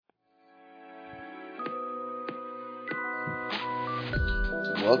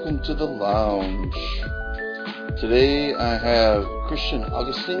welcome to the lounge. Today I have Christian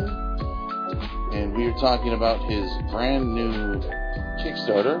Augustine, and we are talking about his brand new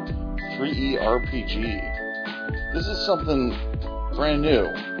Kickstarter, 3E RPG. This is something brand new.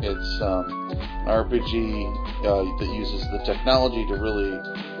 It's an RPG that uses the technology to really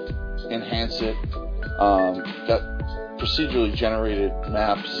enhance it. Got procedurally generated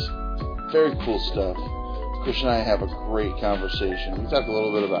maps, very cool stuff. Christian and I have a great conversation. We talk a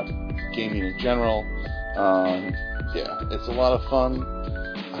little bit about gaming in general. It's a lot of fun.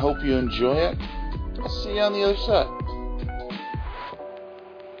 I hope you enjoy it. I'll see you on the other side.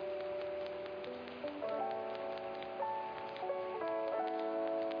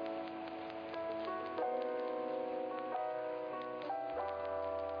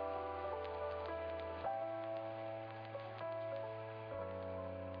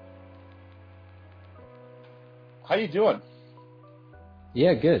 How you doing?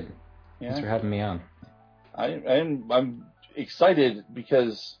 Yeah, good. Yeah. Thanks for having me on. I'm excited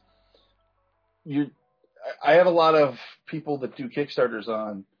because I have a lot of people that do Kickstarters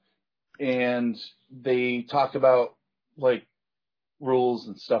on, and they talk about like rules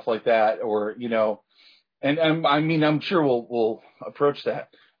and stuff like that, or and I'm sure we'll approach that.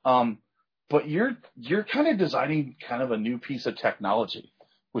 But you're kind of designing kind of a new piece of technology,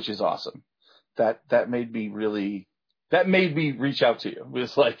 which is awesome. That made me reach out to you. It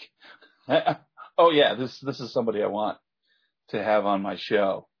was like, oh yeah, this is somebody I want to have on my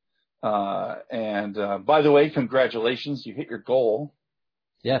show. And by the way, congratulations, you hit your goal.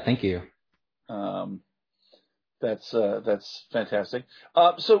 Yeah, thank you. That's fantastic.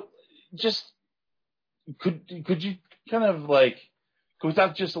 So just could you kind of like, could we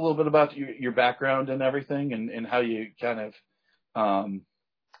talk just a little bit about your background and everything, and how you kind of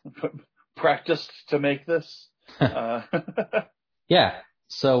practiced to make this? Yeah.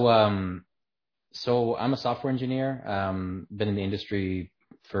 So I'm a software engineer. Been in the industry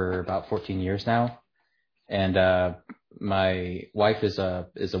for about 14 years now, and my wife is a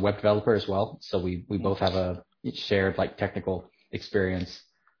web developer as well. So we both have a shared like technical experience.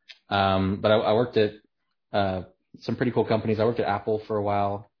 But I worked at some pretty cool companies. I worked at Apple for a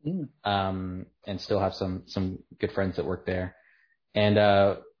while, and still have some good friends that work there. And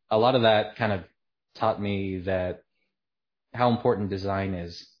a lot of that kind of taught me that how important design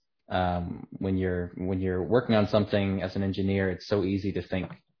is. When you're working on something as an engineer, it's so easy to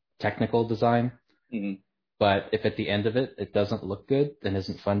think technical design. Mm-hmm. But if at the end of it doesn't look good and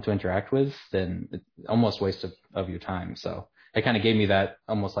isn't fun to interact with, then it's almost waste of your time. So it kind of gave me that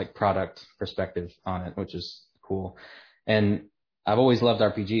almost like product perspective on it, which is cool. And I've always loved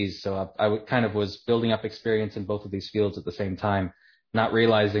RPGs, so I kind of was building up experience in both of these fields at the same time, not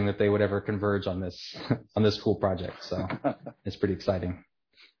realizing that they would ever converge on this cool project. So it's pretty exciting.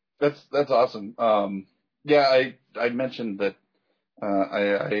 That's awesome. I mentioned that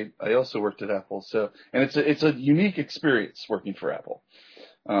I also worked at Apple, and it's a unique experience working for Apple,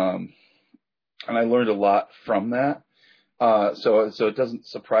 and I learned a lot from that. So it doesn't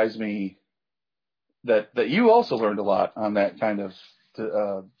surprise me that you also learned a lot on that kind of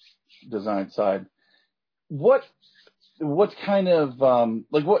design side. What kind of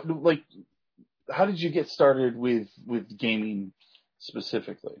how did you get started with gaming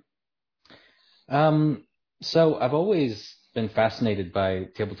specifically? So I've always been fascinated by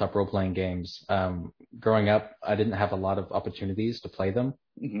tabletop role-playing games. Growing up, I didn't have a lot of opportunities to play them.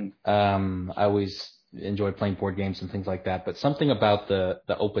 Mm-hmm. I always enjoyed playing board games and things like that, but something about the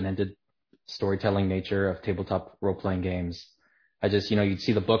open-ended storytelling nature of tabletop role-playing games, I just, you'd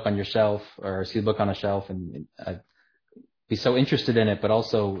see the book on your shelf or see the book on a shelf and I'd be so interested in it, but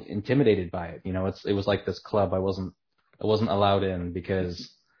also intimidated by it. It was like this club I wasn't allowed in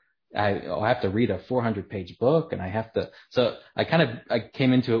because I have to read a 400-page book, and so I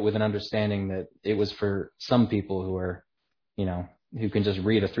came into it with an understanding that it was for some people who are, who can just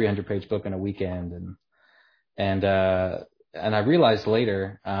read a 300-page book in a weekend. And I realized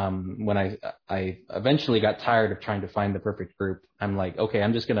later, when I eventually got tired of trying to find the perfect group, I'm like, okay,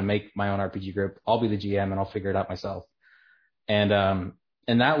 I'm just going to make my own RPG group. I'll be the GM and I'll figure it out myself. And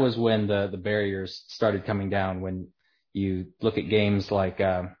that was when the barriers started coming down, when you look at games like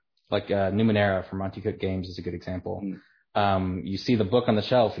Numenera from Monty Cook Games is a good example. You see the book on the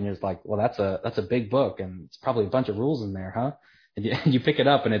shelf and you're just like, well, that's a big book and it's probably a bunch of rules in there, huh? And you pick it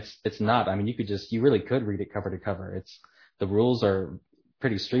up and it's not. I mean, you really could read it cover to cover. The rules are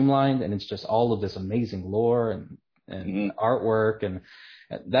pretty streamlined and it's just all of this amazing lore and mm-hmm. artwork. And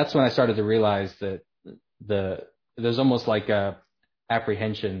that's when I started to realize that there's almost like a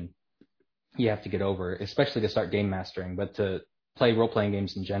apprehension you have to get over, especially to start game mastering, but to play role-playing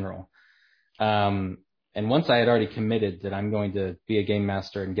games in general. And once I had already committed that I'm going to be a game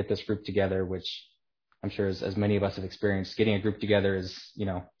master and get this group together, which I'm sure as many of us have experienced, getting a group together is, you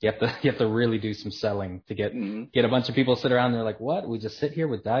have to really do some selling to get a bunch of people to sit around and they're like, what? We just sit here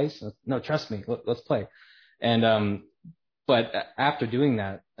with dice? No, trust me, let's play. And, but after doing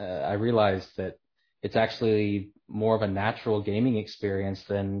that, I realized that it's actually more of a natural gaming experience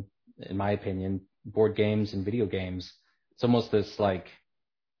than, in my opinion, board games and video games. It's almost this like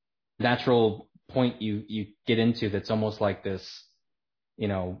natural point you get into that's almost like this,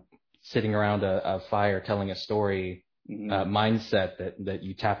 sitting around a fire telling a story mindset that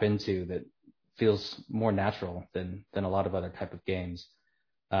you tap into that feels more natural than a lot of other type of games.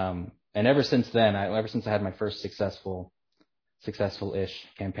 And ever since then, ever since I had my first successful-ish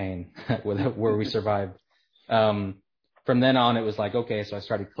campaign where we survived, from then on it was like, okay, so I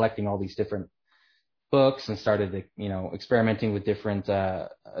started collecting all these different books and started, experimenting with different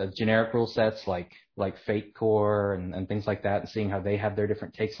generic rule sets like Fate Core and things like that, and seeing how they have their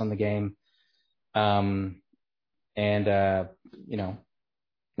different takes on the game. Now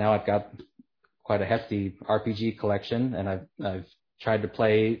I've got quite a hefty RPG collection, and I've tried to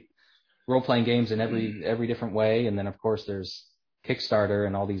play role-playing games in every different way. And then of course there's Kickstarter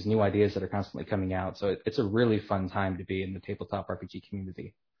and all these new ideas that are constantly coming out. So it's a really fun time to be in the tabletop RPG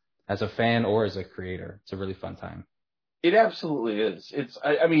community. As a fan or as a creator, it's a really fun time. It absolutely is.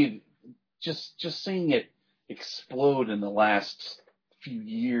 I mean, just seeing it explode in the last few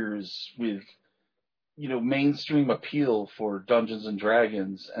years with, mainstream appeal for Dungeons and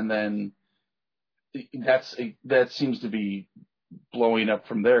Dragons, and then that seems to be blowing up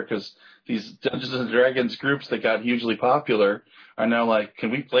from there, because these Dungeons and Dragons groups that got hugely popular are now like, can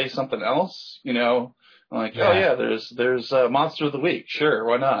we play something else? I'm like, yeah. Oh yeah, there's Monster of the Week. Sure,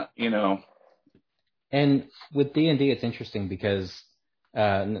 why not? And with D&D, it's interesting because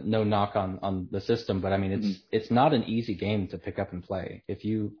no knock on the system, but I mean it's not an easy game to pick up and play. If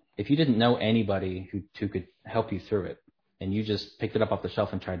you didn't know anybody who could help you through it, and you just picked it up off the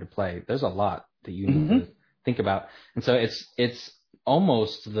shelf and tried to play, there's a lot that you need to think about. And so it's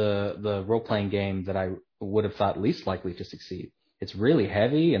almost the role playing game that I would have thought least likely to succeed. It's really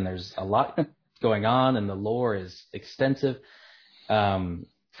heavy, and there's a lot going on, and the lore is extensive.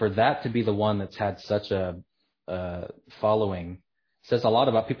 For that to be the one that's had such a following says a lot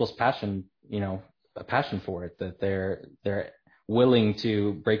about people's passion, a passion for it, that they're willing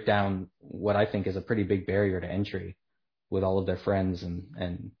to break down what I think is a pretty big barrier to entry with all of their friends,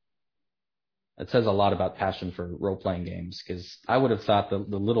 and it says a lot about passion for role-playing games, because I would have thought the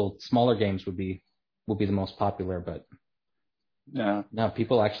little smaller games would be the most popular, but no,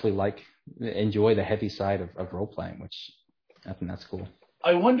 people actually enjoy the heavy side of role-playing, which I think that's cool.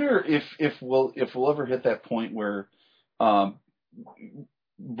 I wonder if we'll ever hit that point where the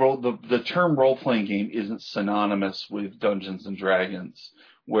term role-playing game isn't synonymous with Dungeons and Dragons,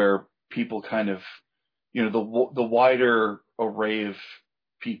 where people kind of, the wider array of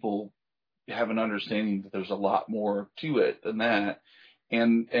people have an understanding that there's a lot more to it than that,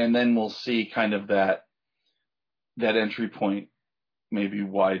 and then we'll see kind of that entry point maybe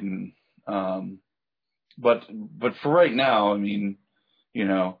widen. But for right now, I mean,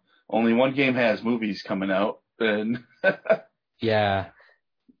 only one game has movies coming out, and yeah,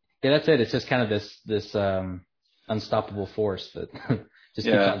 that's it. It's just kind of this unstoppable force that just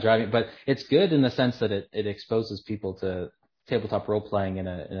keeps on driving. But it's good in the sense that it exposes people to tabletop role playing in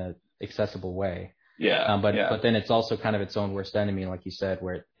a accessible way. Yeah. But then it's also kind of its own worst enemy, like you said,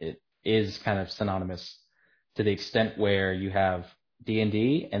 where it is kind of synonymous to the extent where you have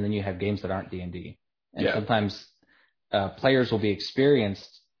D&D and then you have games that aren't D&D. And sometimes players will be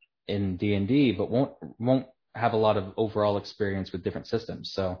experienced in D&D, but won't have a lot of overall experience with different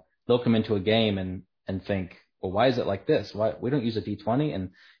systems. So they'll come into a game and think, well, why is it like this? Why we don't use a D20?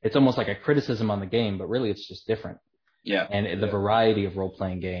 And it's almost like a criticism on the game, but really it's just different. Yeah. And the variety of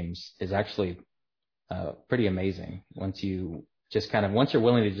role-playing games is actually pretty amazing once you're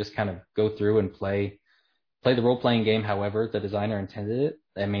willing to just kind of go through and play the role-playing game however the designer intended it.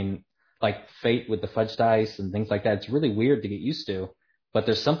 I mean, like Fate with the fudge dice and things like that, it's really weird to get used to, but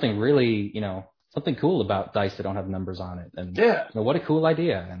there's something really, something cool about dice that don't have numbers on it. And what a cool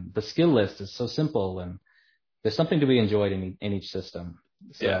idea. And the skill list is so simple, and there's something to be enjoyed in each system.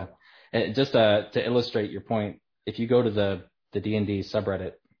 So just to illustrate your point, if you go to the D&D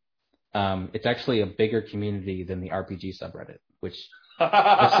subreddit, it's actually a bigger community than the RPG subreddit, which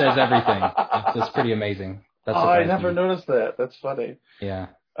says everything. It's pretty amazing. I never noticed that. That's funny. Yeah.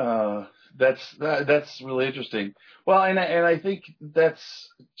 That's really interesting. Well, and I think that's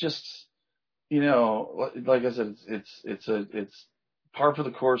just, like I said, it's par for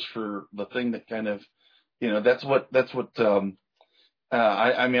the course for the thing that kind of, that's what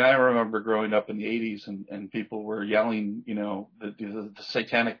I mean, I remember growing up in the 80s and people were yelling, the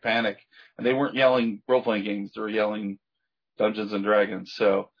satanic panic, and they weren't yelling role-playing games, they were yelling Dungeons and Dragons.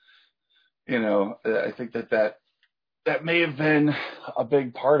 So, I think that may have been a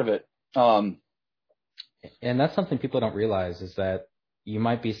big part of it. And that's something people don't realize, is that you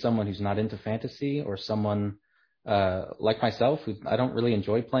might be someone who's not into fantasy, or someone like myself, who I don't really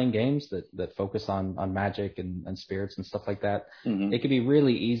enjoy playing games that focus on magic and spirits and stuff like that. Mm-hmm. It can be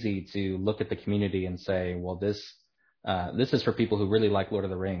really easy to look at the community and say, well, this is for people who really like Lord of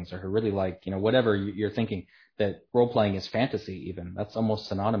the Rings, or who really like, whatever you're thinking, that role-playing is fantasy even. That's almost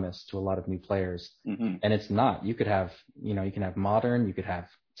synonymous to a lot of new players. Mm-hmm. And it's not. You could have, you can have modern, you could have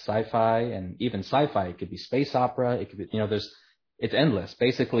sci-fi, and even sci-fi, it could be space opera, it could be, it's endless.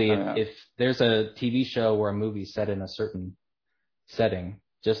 Basically, if there's a TV show or a movie set in a certain setting,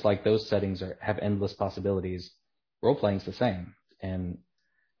 just like those settings have endless possibilities, role-playing's the same. And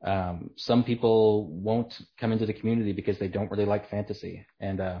some people won't come into the community because they don't really like fantasy.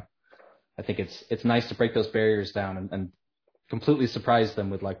 And I think it's nice to break those barriers down and completely surprise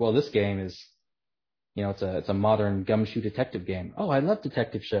them with, like, well, this game is, it's a modern gumshoe detective game. Oh, I love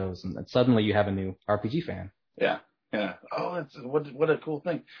detective shows. And suddenly you have a new RPG fan. Yeah. Yeah. Oh, that's what a cool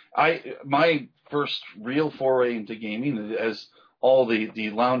thing. My first real foray into gaming, as all the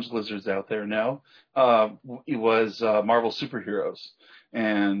lounge lizards out there know, it was Marvel superheroes.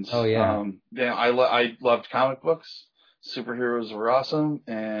 And oh yeah, I loved comic books. Superheroes were awesome,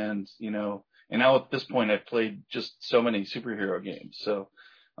 and now at this point I've played just so many superhero games. So,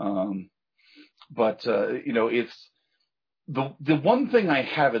 it's the one thing I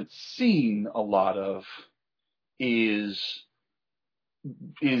haven't seen a lot of is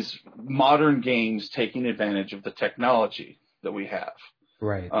modern games taking advantage of the technology that we have.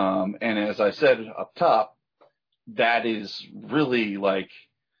 Right. And as I said up top, that is really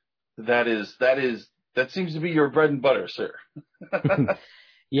that seems to be your bread and butter, sir.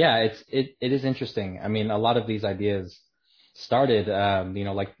 Yeah, it is interesting. I mean, a lot of these ideas started,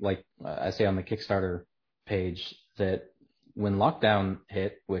 like I say on the Kickstarter page, that when lockdown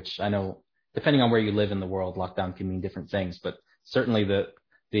hit, which I know, depending on where you live in the world, lockdown can mean different things, but certainly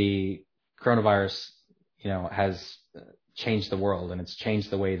the coronavirus, has changed the world, and it's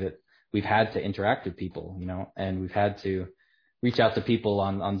changed the way that we've had to interact with people, and we've had to reach out to people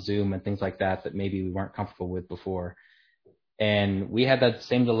on Zoom and things like that maybe we weren't comfortable with before. And we had that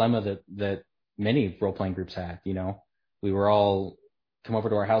same dilemma that many role-playing groups had. We were all come over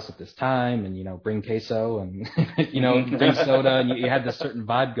to our house at this time and, bring queso and, bring soda, and you had this certain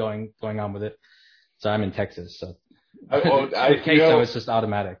vibe going on with it. So I'm in Texas, so queso is just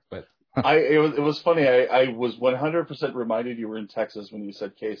automatic, but. It was funny. I was 100% reminded you were in Texas when you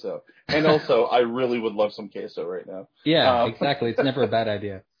said queso. And also, I really would love some queso right now. Yeah, exactly. It's never a bad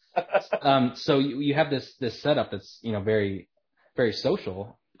idea. So you have this setup that's, very, very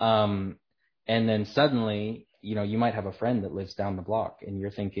social. And then suddenly, you might have a friend that lives down the block and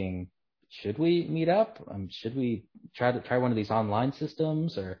you're thinking, should we meet up? Should we try one of these online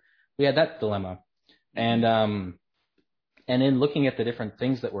systems? Or we had that dilemma. And in looking at the different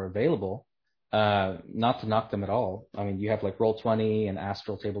things that were available, not to knock them at all. I mean, you have like Roll20 and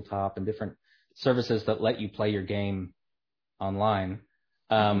Astral Tabletop and different services that let you play your game online.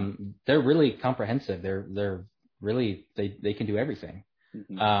 They're really comprehensive. They're really, they can do everything.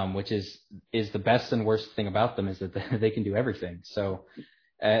 Mm-hmm. Which is the best and worst thing about them, is that they can do everything. So,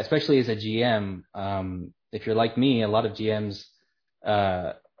 especially as a GM, if you're like me, a lot of GMs,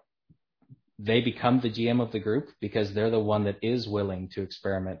 they become the GM of the group because they're the one that is willing to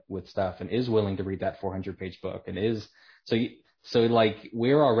experiment with stuff and is willing to read that 400-page book and is so like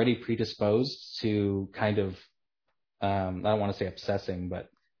we're already predisposed to kind of I don't want to say obsessing, but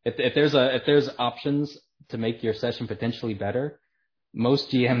if there's options to make your session potentially better,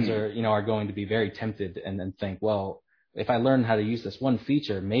 most GMs are going to be very tempted and think, well, if I learn how to use this one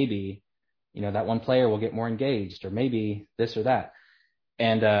feature, maybe that one player will get more engaged, or maybe this or that.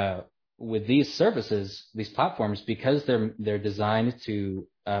 And with these services, these platforms, because they're designed to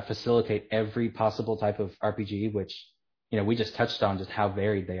facilitate every possible type of RPG, which we just touched on just how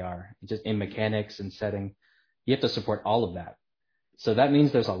varied they are, just in mechanics and setting. You have to support all of that. So that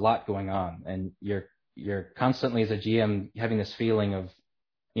means there's a lot going on, and you're constantly as a GM having this feeling of,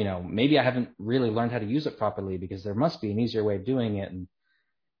 maybe I haven't really learned how to use it properly because there must be an easier way of doing it.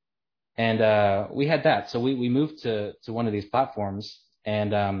 And we had that. So we moved to one of these platforms.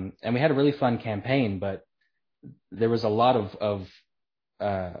 And we had a really fun campaign, but there was a lot of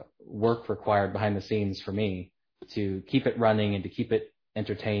work required behind the scenes for me to keep it running and to keep it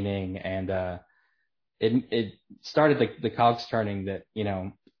entertaining. And it started the cogs turning that,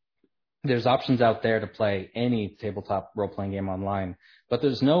 there's options out there to play any tabletop role-playing game online, but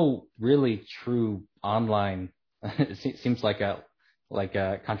there's no really true online, it seems like a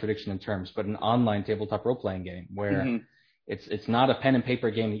contradiction in terms, but an online tabletop role-playing game where it's not a pen and paper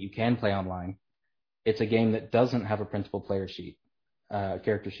game that you can play online. It's a game that doesn't have a printable player sheet,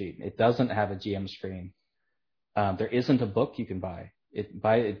 character sheet. It doesn't have a GM screen. There isn't a book you can buy.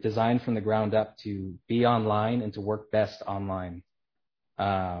 It's designed from the ground up to be online and to work best online.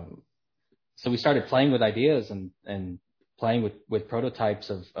 So we started playing with ideas and playing with prototypes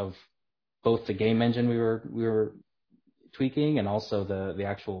of both the game engine we were tweaking and also the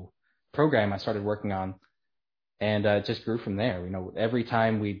actual program I started working on, and it just grew from there. Every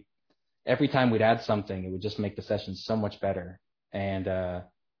time we'd add something, it would just make the sessions so much better. And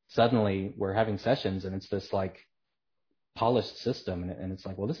suddenly we're having sessions, and it's this like polished system, and it's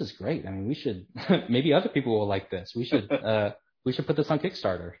like, well, this is great. I mean, we should maybe other people will like this. We should put this on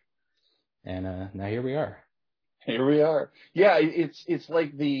Kickstarter. And now here we are. Here we are. Yeah, it's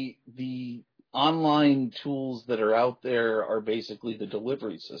like the online tools that are out there are basically the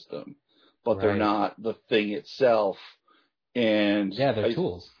delivery system, but they're not the thing itself. And yeah, they're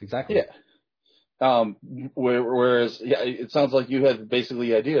tools. Exactly. Yeah. Whereas, it sounds like you had basically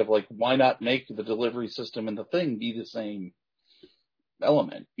the idea of like, why not make the delivery system and the thing be the same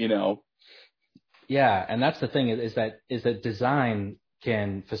element, Yeah, and that's the thing is that design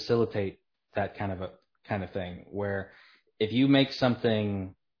can facilitate that kind of thing, where if you make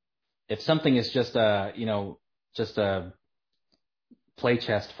something, if something is just a play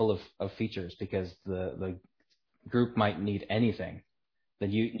chest full of features because the group might need anything, then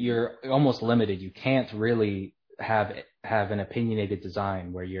you're almost limited. You can't really have an opinionated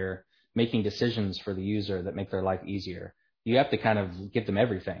design where you're making decisions for the user that make their life easier. You have to kind of give them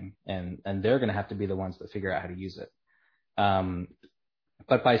everything, and they're going to have to be the ones that figure out how to use it.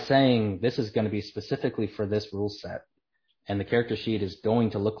 But by saying this is going to be specifically for this rule set, and the character sheet is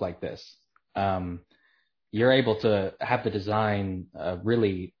going to look like this, you're able to have the design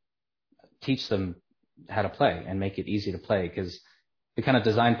really teach them how to play and make it easy to play. Because the kind of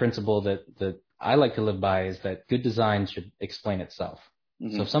design principle that I like to live by is that good design should explain itself.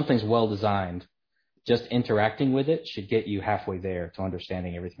 Mm-hmm. So if something's well designed, just interacting with it should get you halfway there to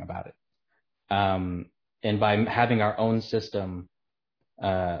understanding everything about it. And by having our own system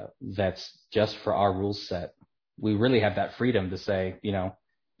that's just for our rule set, we really have that freedom to say,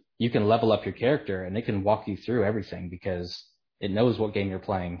 you can level up your character and it can walk you through everything because it knows what game you're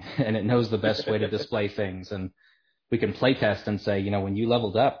playing and it knows the best way to display things. And we can play test and say, when you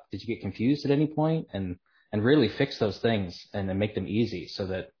leveled up, did you get confused at any point? And really fix those things and then make them easy so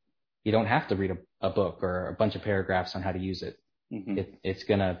that you don't have to read a book or a bunch of paragraphs on how to use it. Mm-hmm. It's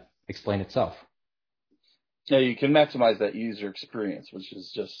going to explain itself. Yeah, you can maximize that user experience, which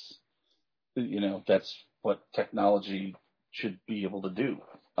is just, that's what technology should be able to do.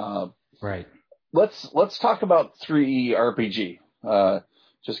 Right. Let's talk about 3E RPG.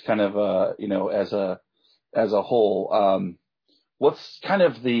 Just kind of, as a whole. What's kind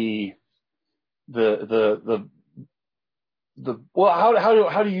of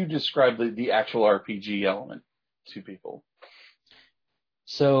how do you describe the actual RPG element to people?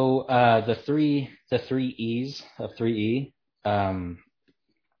 So the three E's of 3E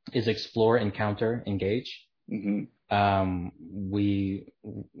is explore, encounter, engage. Mm-hmm. We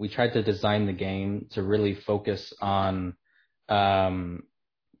tried to design the game to really focus on, I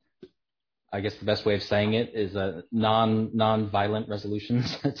guess the best way of saying it is non-violent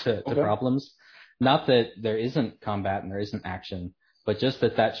resolutions to problems. Not that there isn't combat and there isn't action, but just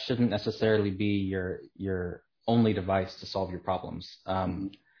that shouldn't necessarily be your only device to solve your problems.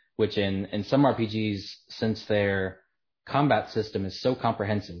 Which in some RPGs, since their combat system is so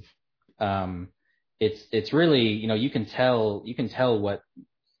comprehensive, it's really, you can tell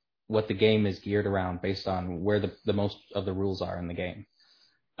what the game is geared around based on where the most of the rules are in the game.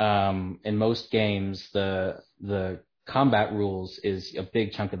 In most games, the combat rules is a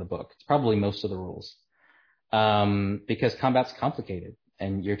big chunk of the book. It's probably most of the rules, because combat's complicated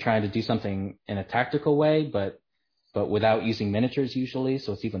and you're trying to do something in a tactical way, but without using miniatures usually,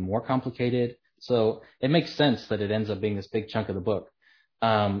 so it's even more complicated. So it makes sense that it ends up being this big chunk of the book.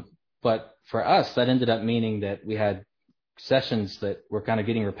 But for us, that ended up meaning that we had sessions that were kind of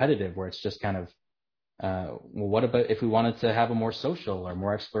getting repetitive, where it's just kind of, well, what about if we wanted to have a more social or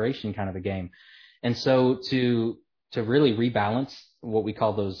more exploration kind of a game? And so to really rebalance what we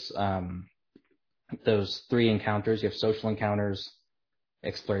call those three encounters, you have social encounters,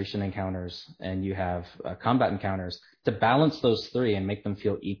 exploration encounters, and you have combat encounters. To balance those three and make them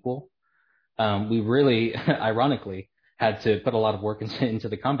feel equal, we really, ironically, had to put a lot of work into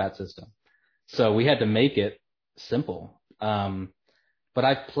the combat system. So we had to make it simple. But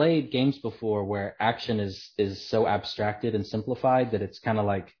I've played games before where action is so abstracted and simplified that it's kind of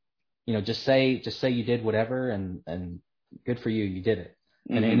like, just say you did whatever, and good for you, you did it.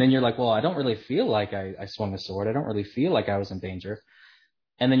 Mm-hmm. And then you're like, well, I don't really feel like I swung a sword. I don't really feel like I was in danger.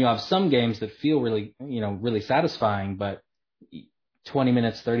 And then you have some games that feel really, really satisfying, but 20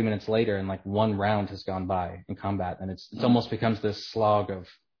 minutes, 30 minutes later, and like one round has gone by in combat, and it's almost becomes this slog of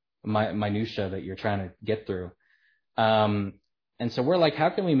minutia that you're trying to get through. And so we're like, how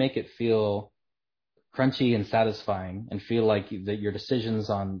can we make it feel crunchy and satisfying, and feel like that your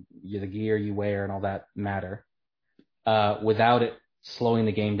decisions on the gear you wear and all that matter, without it slowing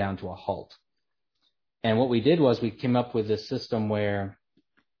the game down to a halt? And what we did was we came up with this system where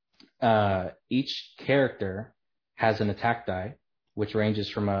each character has an attack die, which ranges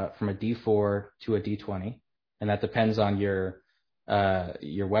from a D4 to a D20, and that depends on your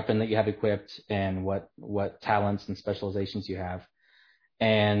weapon that you have equipped and what talents and specializations you have.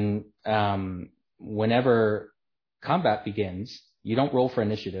 And whenever combat begins, you don't roll for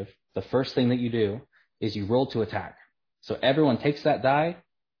initiative. The first thing that you do is you roll to attack. So everyone takes that die,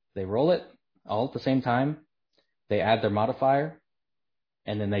 they roll it all at the same time, they add their modifier,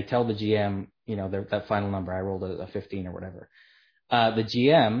 and then they tell the GM, that final number. I rolled a 15 or whatever. The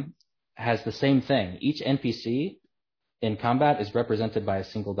GM has the same thing. Each NPC in combat is represented by a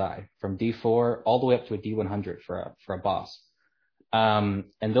single die, from D4 all the way up to a D100 for a boss. And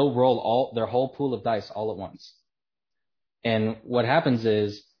they'll roll their whole pool of dice all at once. And what happens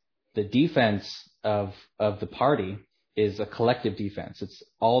is the defense of the party is a collective defense. It's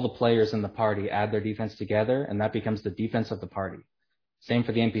all the players in the party add their defense together, and that becomes the defense of the party. Same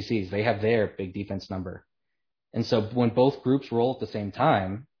for the NPCs. They have their big defense number. And so when both groups roll at the same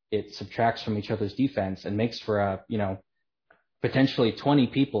time, it subtracts from each other's defense and makes for potentially 20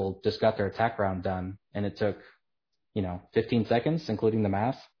 people just got their attack round done, and it took 15 seconds, including the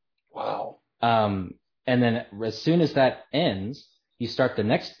math. Wow. And then as soon as that ends, you start the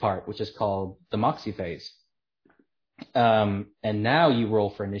next part, which is called the Moxie phase. And now you roll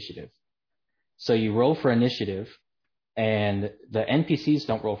for initiative. So you roll for initiative, and the NPCs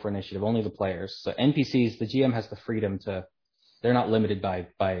don't roll for initiative, only the players. So NPCs, the GM has the freedom they're not limited by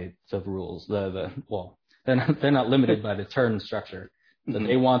the rules. They're not limited by the turn structure. So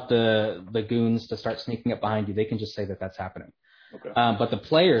they want the goons to start sneaking up behind you. They can just say that that's happening. Okay. But the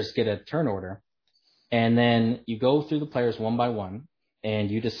players get a turn order, and then you go through the players one by one,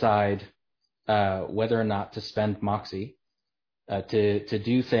 and you decide whether or not to spend Moxie to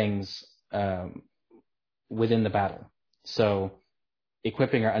do things within the battle. So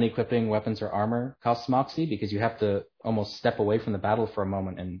equipping or unequipping weapons or armor costs Moxie, because you have to almost step away from the battle for a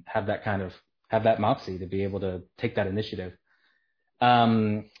moment and have that Moxie to be able to take that initiative.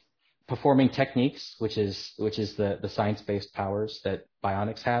 Performing techniques, which is the science-based powers that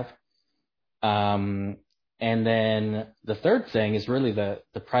bionics have. And then the third thing is really the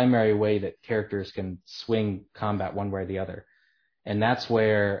primary way that characters can swing combat one way or the other. And that's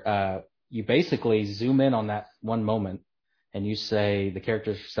where you basically zoom in on that one moment, and the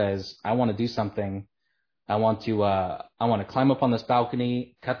character says, I want to do something. I want to climb up on this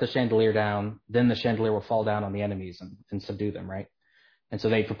balcony, cut the chandelier down, then the chandelier will fall down on the enemies and subdue them, right? And so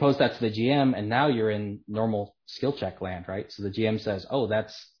they propose that to the GM, and now you're in normal skill check land, right? So the GM says, oh,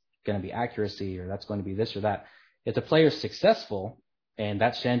 that's going to be accuracy, or that's going to be this or that. If the player's successful and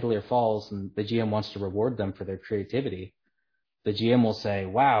that chandelier falls and the GM wants to reward them for their creativity, the GM will say,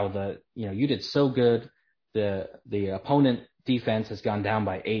 wow, you did so good. The opponent defense has gone down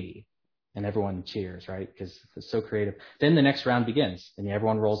by 80, and everyone cheers, right? Because it's so creative. Then the next round begins, and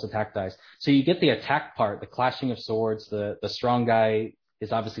everyone rolls attack dice. So you get the attack part, the clashing of swords, the strong guy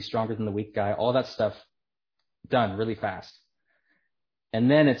is obviously stronger than the weak guy, all that stuff done really fast.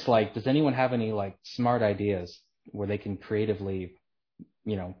 And then it's like, does anyone have any like smart ideas where they can creatively,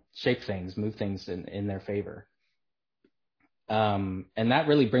 shape things, move things in their favor? And that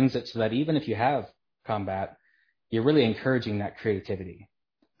really brings it so that even if you have combat, you're really encouraging that creativity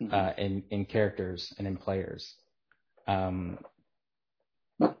in characters and in players. And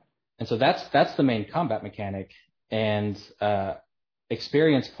so that's the main combat mechanic. And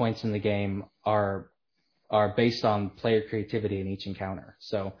experience points in the game are based on player creativity in each encounter.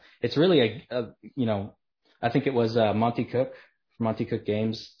 So it's really I think it was Monty Cook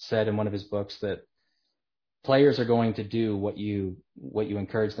Games said in one of his books that players are going to do what you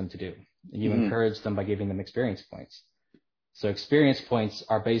encourage them to do. You encourage them by giving them experience points. So experience points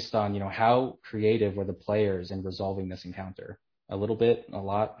are based on, how creative were the players in resolving this encounter. A little bit, a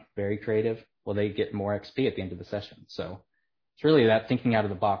lot, very creative. Well, they get more XP at the end of the session. So it's really that thinking out of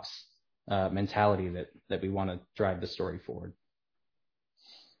the box mentality that we want to drive the story forward.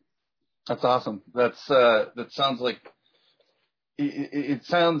 That's awesome. That sounds like it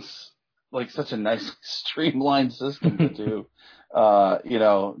sounds like such a nice streamlined system to do. I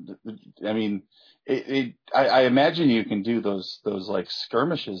mean, I imagine you can do those like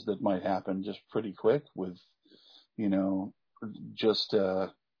skirmishes that might happen just pretty quick with, just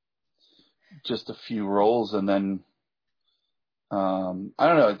a few rolls, and then I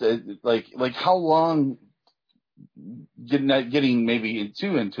don't know, like how long, getting maybe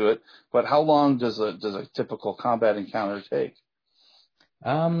too into it, but how long does a typical combat encounter take?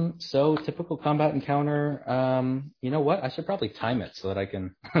 So typical combat encounter, you know what? I should probably time it so that I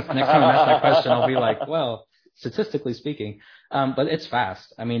can, next time I ask that question, I'll be like, well, statistically speaking, but it's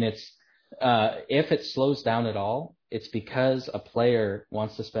fast. I mean, if it slows down at all, it's because a player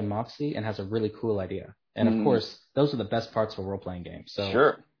wants to spend Moxie and has a really cool idea. And of course, those are the best parts of a role-playing game. So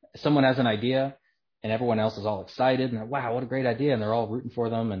sure. Someone has an idea and everyone else is all excited and wow, what a great idea. And they're all rooting for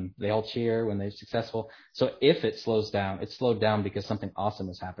them and they all cheer when they're successful. So if it slows down, it slowed down because something awesome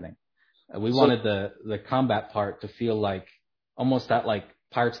is happening. We wanted the combat part to feel like almost that like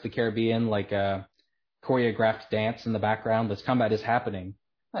Pirates of the Caribbean, like a choreographed dance in the background. This combat is happening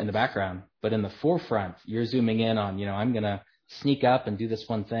in the background, but in the forefront, you're zooming in on, I'm going to sneak up and do this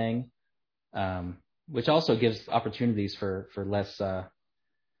one thing, which also gives opportunities for less,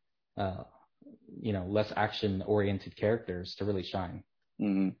 less action-oriented characters to really shine.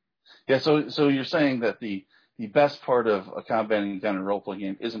 Mm-hmm. Yeah, so you're saying that the best part of a combat encounter role-playing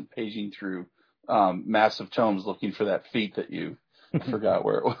game isn't paging through massive tomes looking for that feat that you forgot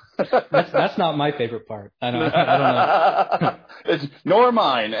where it was. That's not my favorite part. I don't know. Nor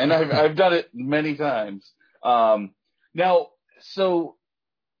mine, and I've done it many times. Now, so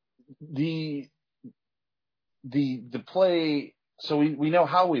the play. So we know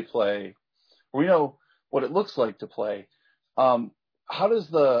how we play. We know what it looks like to play. How does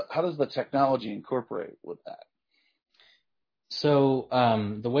the technology incorporate with that? So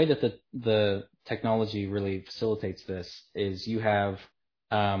the way that the technology really facilitates this is you have,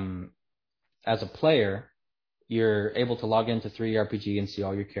 as a player, you're able to log into 3RPG and see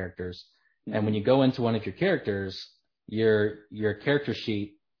all your characters. Mm-hmm. And when you go into one of your characters, your character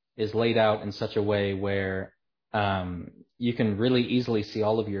sheet is laid out in such a way where you can really easily see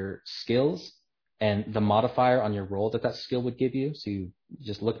all of your skills and the modifier on your roll that skill would give you. So you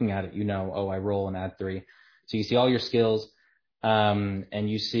just looking at it, I roll and add 3. So you see all your skills, and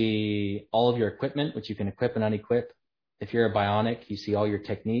you see all of your equipment, which you can equip and unequip. If you're a bionic, you see all your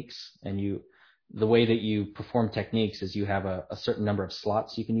techniques, and the way that you perform techniques is you have a certain number of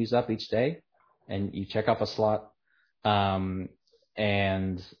slots you can use up each day, and you check off a slot,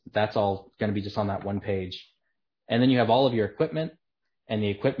 and that's all going to be just on that one page. And then you have all of your equipment, and the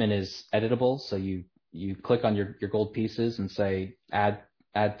equipment is editable. So you click on your gold pieces and say, add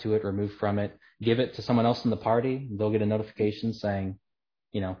to it, remove from it, give it to someone else in the party. They'll get a notification saying,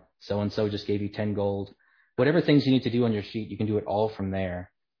 so-and-so just gave you 10 gold. Whatever things you need to do on your sheet, you can do it all from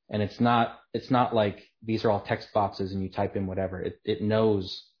there. And it's not like these are all text boxes and you type in whatever. It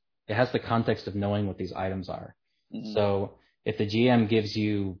knows, it has the context of knowing what these items are. Mm-hmm. So if the GM gives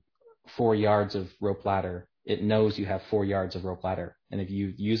you 4 yards of rope ladder, it knows you have 4 yards of rope ladder. And if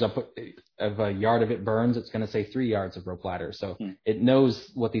you use up if a yard of it burns, it's going to say 3 yards of rope ladder. So it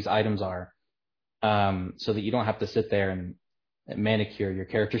knows what these items are, so that you don't have to sit there and manicure your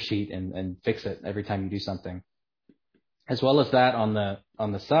character sheet and fix it every time you do something. As well as that, on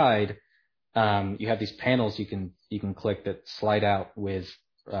the side, you have these panels you can click that slide out with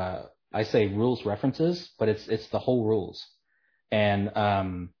I say rules references, but it's the whole rules. And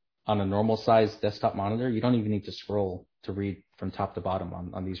on a normal size desktop monitor, you don't even need to scroll to read from top to bottom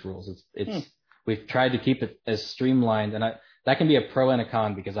on these rules. We've tried to keep it as streamlined, and that can be a pro and a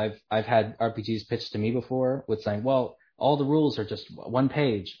con, because I've had RPGs pitched to me before with saying, well, all the rules are just one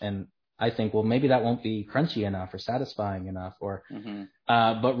page, and I think, well, maybe that won't be crunchy enough or satisfying enough, or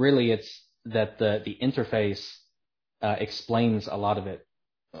but really it's that the interface explains a lot of it,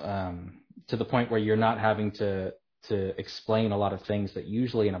 to the point where you're not having to explain a lot of things that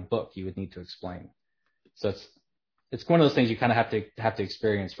usually in a book you would need to explain. So it's one of those things you kind of have to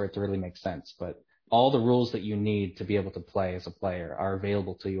experience for it to really make sense. But all the rules that you need to be able to play as a player are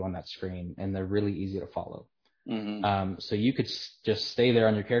available to you on that screen, and they're really easy to follow. Mm-hmm. So you could just stay there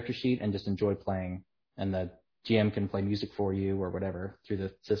on your character sheet and just enjoy playing, and the GM can play music for you or whatever through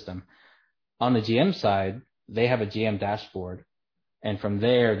the system. On the GM side, they have a GM dashboard, and from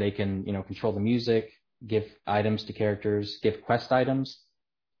there they can, control the music, give items to characters, give quest items,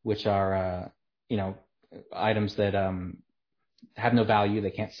 which are, items that have no value.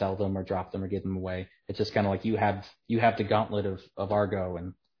 They can't sell them or drop them or give them away. It's just kind of like you have the gauntlet of Argo,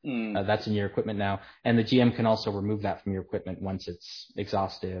 and that's in your equipment now. And the GM can also remove that from your equipment once it's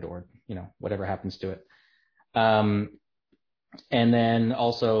exhausted or, whatever happens to it. And then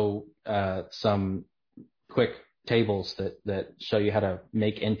also some quick tables that show you how to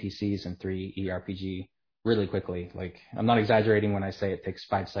make NPCs in 3E RPG really quickly. Like, I'm not exaggerating when I say it takes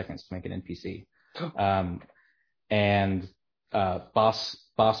 5 seconds to make an NPC. And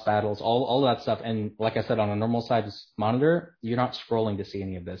boss battles, all of that stuff. And like I said, on a normal size monitor, you're not scrolling to see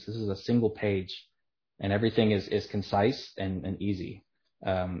any of this. This is a single page, and everything is concise and easy.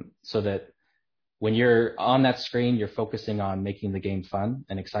 So that when you're on that screen, you're focusing on making the game fun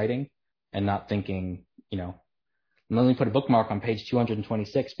and exciting, and not thinking, let me put a bookmark on page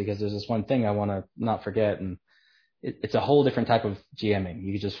 226 because there's this one thing I want to not forget. And it's a whole different type of GMing.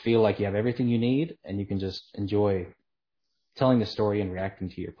 You just feel like you have everything you need, and you can just enjoy telling the story and reacting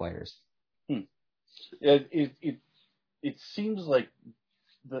to your players. It seems like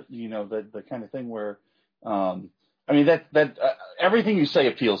the kind of thing where, that everything you say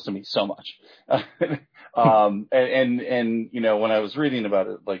appeals to me so much. And when I was reading about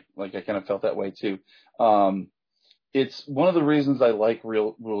it, like I kind of felt that way too. It's one of the reasons I like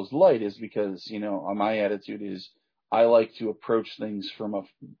Real Rules Light is because, my attitude is I like to approach things from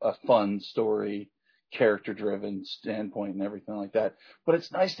a fun story, character-driven standpoint and everything like that. But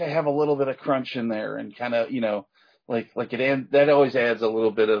it's nice to have a little bit of crunch in there and kind of, that always adds a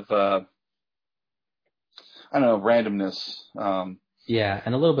little bit of, randomness. Yeah,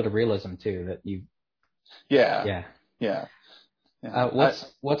 and a little bit of realism too. That you. Yeah.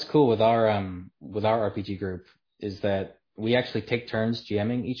 What's cool with our RPG group is that we actually take turns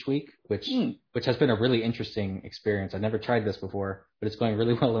GMing each week, which has been a really interesting experience. I've never tried this before, but it's going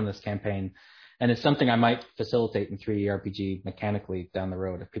really well in this campaign. And it's something I might facilitate in 3E RPG mechanically down the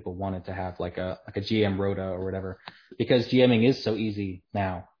road if people wanted to have like a GM rota or whatever, because GMing is so easy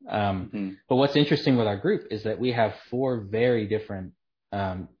now. But what's interesting with our group is that we have 4 very different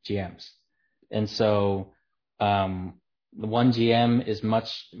GMs. And so the one GM is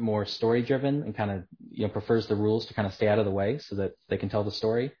much more story driven and kind of, prefers the rules to kind of stay out of the way so that they can tell the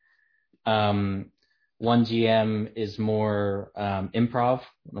story. One GM is more improv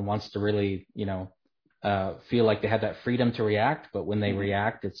and wants to really, feel like they have that freedom to react, but when they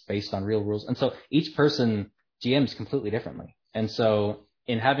react, it's based on real rules. And so each person GMs completely differently. And so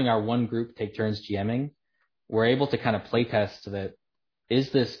in having our one group take turns GMing, we're able to kind of play test that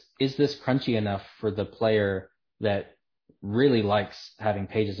is this crunchy enough for the player that really likes having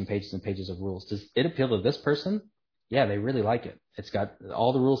pages and pages and pages of rules? Does it appeal to this person? Yeah, they really like it. It's got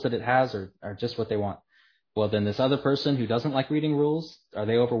all the rules that it has are just what they want. Well, then this other person who doesn't like reading rules, are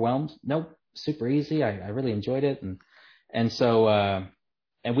they overwhelmed? Nope, super easy. I really enjoyed it. And so,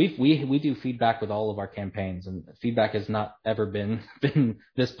 and we do feedback with all of our campaigns, and feedback has not ever been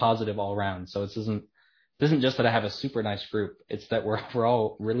this positive all around. So it isn't just that I have a super nice group. It's that we're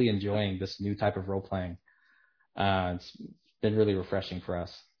all really enjoying this new type of role playing. It's been really refreshing for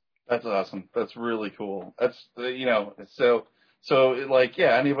us. That's awesome. That's really cool. That's, so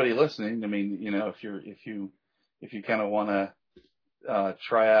anybody listening, if you kind of want to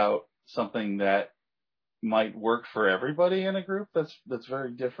try out something that might work for everybody in a group that's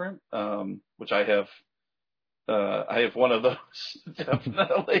very different, which I have one of those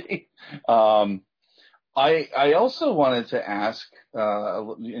definitely. I also wanted to ask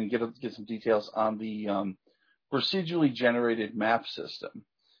and get some details on the procedurally generated map system.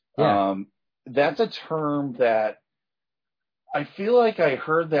 Yeah. That's a term that I feel like I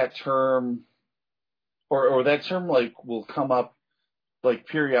heard that term, or that term will come up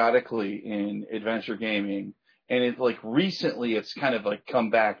periodically in adventure gaming, and it recently it's kind of come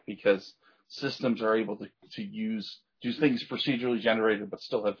back because systems are able to do things procedurally generated but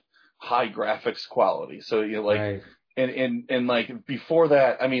still have high graphics quality. So right. and before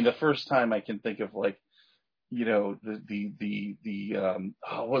that, the first time I can think of the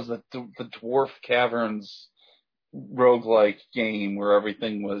Dwarf Caverns roguelike game where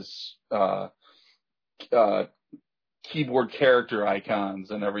everything was keyboard character icons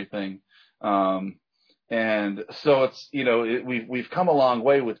and everything. And so it's, we've come a long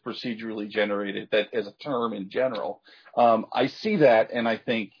way with procedurally generated, that as a term in general. I see that and I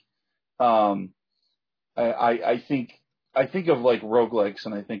think, I think of roguelikes,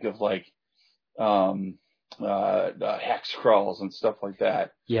 and I think of hex crawls and stuff like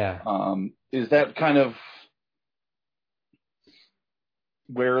that. Yeah. Is that kind of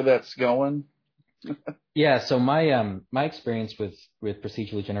where that's going? Yeah, so my experience with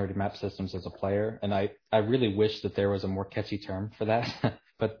procedurally generated map systems as a player, and I really wish that there was a more catchy term for that,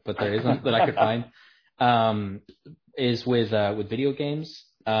 but there isn't that I could find. Is with video games.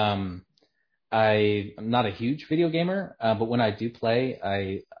 I'm not a huge video gamer, but when I do play,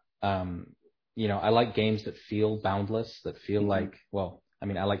 I like games that feel boundless, that feel like, well, I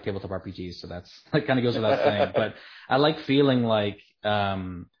mean, I like tabletop RPGs, so that kind of goes without saying, but I like feeling like,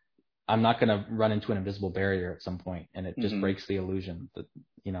 I'm not going to run into an invisible barrier at some point, and it just breaks the illusion that,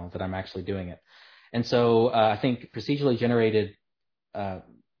 that I'm actually doing it. And so, I think procedurally generated,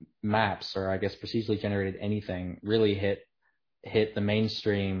 maps, or I guess procedurally generated anything, really hit the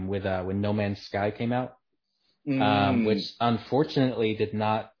mainstream with when No Man's Sky came out, which unfortunately didn't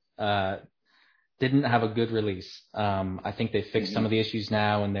have a good release. I think they fixed some of the issues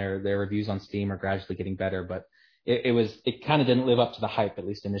now, and their reviews on Steam are gradually getting better, but it kind of didn't live up to the hype, at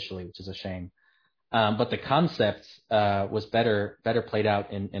least initially, which is a shame. But the concept was better played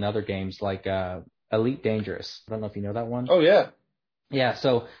out in other games like Elite Dangerous. I don't know if you know that one. Oh yeah. Yeah,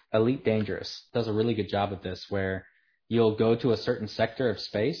 so Elite Dangerous does a really good job of this, where you'll go to a certain sector of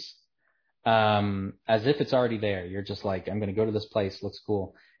space, as if it's already there. You're just like, I'm going to go to this place, looks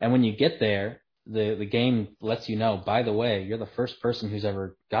cool. And when you get there, the game lets you know, by the way, you're the first person who's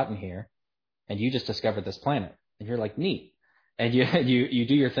ever gotten here, and you just discovered this planet. And you're like, neat. And you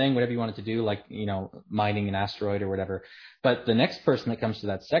do your thing, whatever you wanted to do, like, mining an asteroid or whatever. But the next person that comes to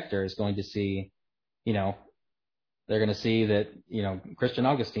that sector is going to see, they're going to see that, Christian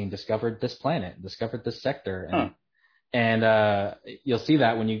Augustine discovered this planet, discovered this sector. And you'll see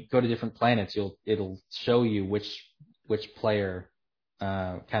that when you go to different planets, it'll show you which player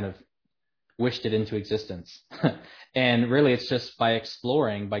kind of wished it into existence. And really, it's just by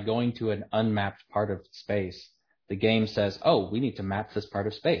exploring, by going to an unmapped part of space, the game says, oh, we need to map this part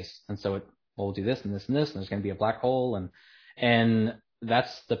of space. And so we'll do this and this and this, and there's going to be a black hole. And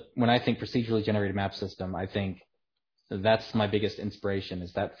that's when I think procedurally generated map system, I think that's my biggest inspiration,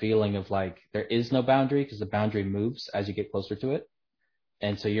 is that feeling of like, there is no boundary, because the boundary moves as you get closer to it.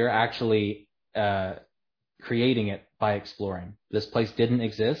 And so you're actually creating it by exploring. This place didn't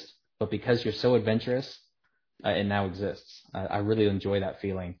exist, but because you're so adventurous, it now exists. I really enjoy that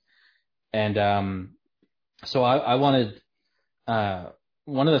feeling. And so I wanted,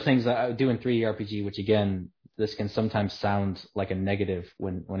 one of the things that I do in 3D RPG, which again, this can sometimes sound like a negative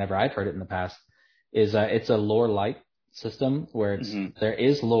whenever I've heard it in the past, is it's a lore light system where there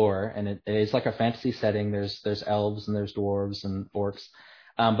is lore, and it is like a fantasy setting. There's elves and there's dwarves and orcs,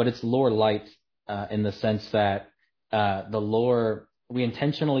 but it's lore light in the sense that the lore, we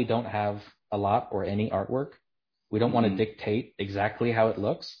intentionally don't have a lot or any artwork. We don't want to dictate exactly how it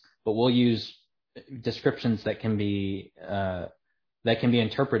looks, but we'll use descriptions that can be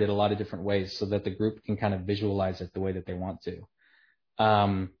interpreted a lot of different ways, so that the group can kind of visualize it the way that they want to.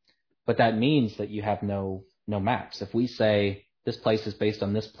 But that means that you have no maps. If we say this place is based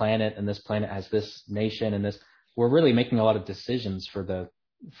on this planet, and this planet has this nation, and this, we're really making a lot of decisions for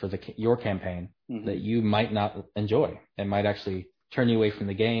your campaign that you might not enjoy. It might actually turn you away from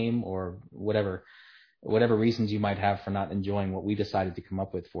the game, or whatever reasons you might have for not enjoying what we decided to come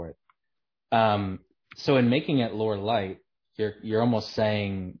up with for it. So in making it lore light, you're almost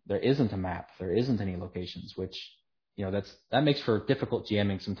saying there isn't a map, there isn't any locations, which, that makes for difficult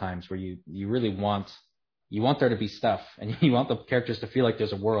GMing sometimes, where you really want there to be stuff, and you want the characters to feel like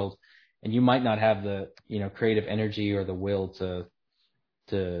there's a world, and you might not have the, creative energy or the will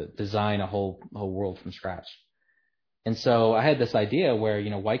to design a whole world from scratch. And so I had this idea where,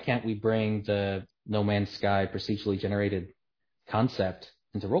 why can't we bring the No Man's Sky procedurally generated concept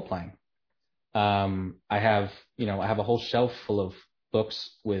into role playing? I have a whole shelf full of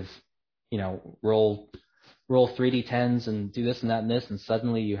books with, roll 3d10s and do this and that and this, and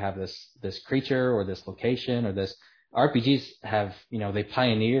suddenly you have this creature or this location or this. RPGs have, they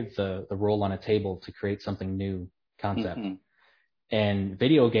pioneered the roll on a table to create something new concept. And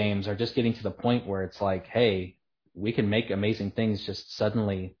video games are just getting to the point where it's like, hey, we can make amazing things just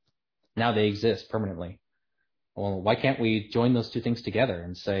suddenly. Now they exist permanently. Well, why can't we join those two things together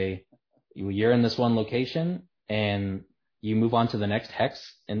and say, you're in this one location, and you move on to the next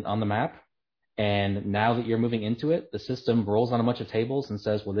hex on the map, and now that you're moving into it, the system rolls on a bunch of tables and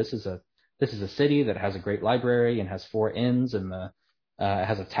says, well, this is a city that has a great library and has 4 inns, and it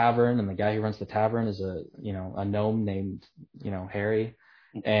has a tavern, and the guy who runs the tavern is a gnome named, Harry,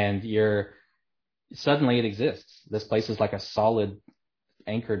 and suddenly it exists. This place is like a solid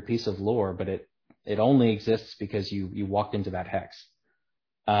anchored piece of lore, but it only exists because you walked into that hex.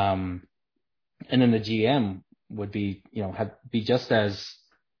 And then the GM would be, be just as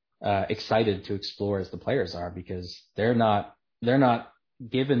excited to explore as the players are, because they're not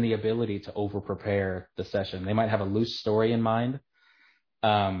given the ability to over prepare the session. They might have a loose story in mind,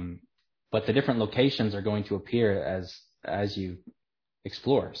 but the different locations are going to appear as you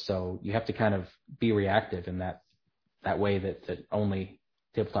explore. So you have to kind of be reactive in that way that only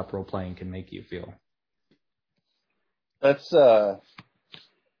tabletop role playing can make you feel. That's so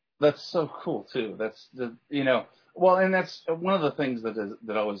cool too. That's well, and that's one of the things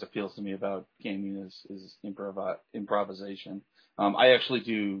that always appeals to me about gaming is improvisation. I actually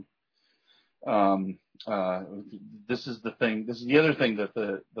do. This is the thing. This is the other thing that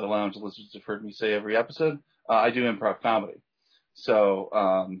the Lounge listeners have heard me say every episode. I do improv comedy, so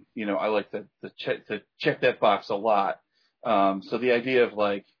I like to check that box a lot. So the idea of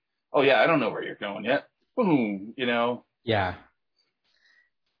like, oh yeah, I don't know where you're going yet. Boom, Yeah.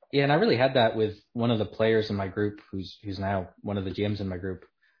 Yeah, and I really had that with one of the players in my group, who's now one of the GMs in my group,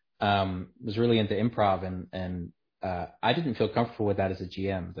 was really into improv, and I didn't feel comfortable with that as a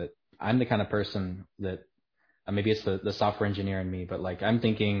GM. That I'm the kind of person that maybe it's the software engineer in me, but like I'm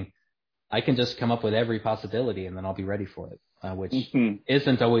thinking I can just come up with every possibility and then I'll be ready for it, which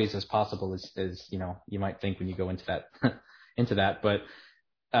isn't always as possible as you might think when you go into that into that. But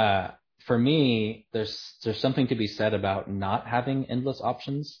for me, there's something to be said about not having endless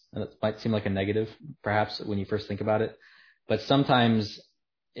options. And it might seem like a negative, perhaps, when you first think about it. But sometimes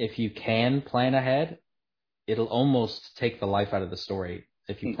if you can plan ahead, it'll almost take the life out of the story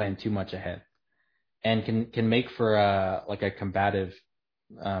if you plan too much ahead. And can make for like a combative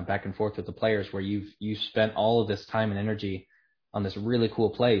back and forth with the players, where you've spent all of this time and energy on this really cool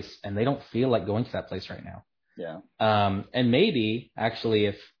place, and they don't feel like going to that place right now. Yeah. And maybe actually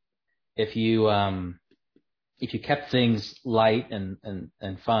if you kept things light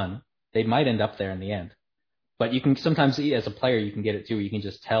and fun, they might end up there in the end. But you can sometimes, as a player, you can get it too. You can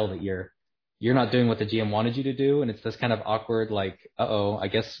just tell that you're not doing what the GM wanted you to do, and it's this kind of awkward, like, I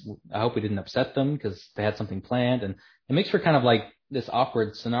hope we didn't upset them because they had something planned, and it makes for kind of like this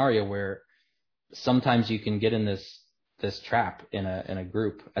awkward scenario where sometimes you can get in this trap in a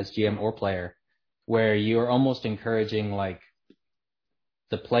group as GM or player, where you're almost encouraging like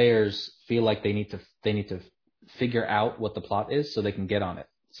the players feel like they need to figure out what the plot is so they can get on it,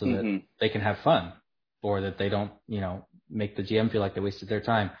 so that they can have fun, or that they don't, make the GM feel like they wasted their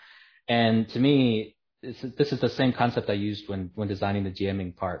time. And to me, this is the same concept I used when designing the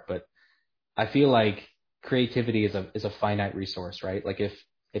GMing part, but I feel like creativity is a finite resource, right? Like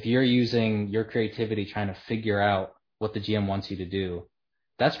if you're using your creativity trying to figure out what the GM wants you to do,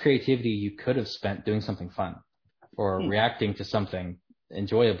 that's creativity you could have spent doing something fun, or reacting to something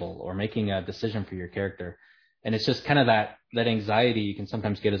enjoyable, or making a decision for your character. And it's just kind of that anxiety you can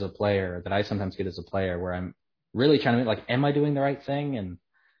sometimes get as a player, that I sometimes get as a player, where I'm really trying to like, am I doing the right thing? And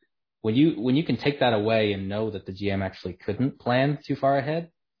when you can take that away and know that the GM actually couldn't plan too far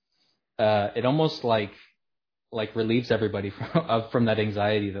ahead, it almost like relieves everybody from that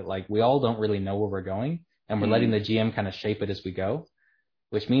anxiety that like we all don't really know where we're going, and we're letting the GM kind of shape it as we go,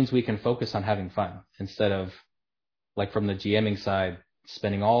 which means we can focus on having fun instead of, like, from the GMing side,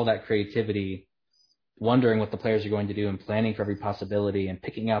 spending all that creativity wondering what the players are going to do and planning for every possibility and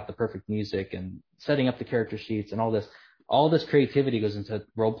picking out the perfect music and setting up the character sheets and all this. All this creativity goes into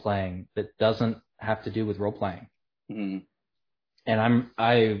role playing that doesn't have to do with role playing. And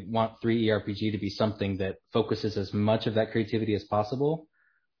I want 3E RPG to be something that focuses as much of that creativity as possible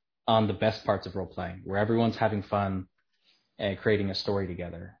on the best parts of role playing, where everyone's having fun and creating a story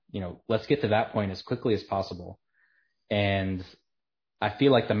together. Let's get to that point as quickly as possible. And I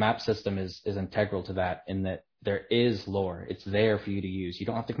feel like the map system is integral to that, in that there is lore. It's there for you to use. You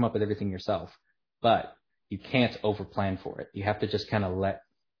don't have to come up with everything yourself, but you can't over plan for it. You have to just kind of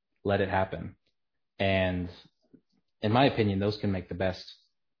let it happen. And in my opinion, those can make the best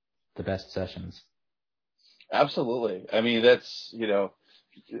sessions. Absolutely. I mean, that's, you're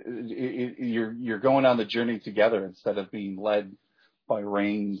going on the journey together instead of being led by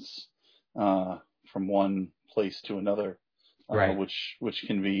reins from one place to another, right? Which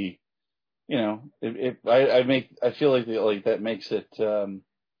can be, I feel like that makes it,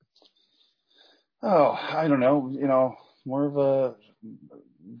 I don't know, more of a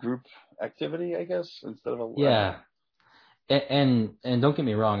group activity, I guess, instead of a And don't get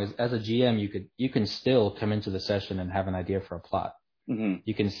me wrong, as a GM, you can still come into the session and have an idea for a plot.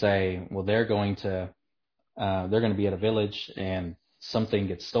 You can say, well, they're going to be at a village and something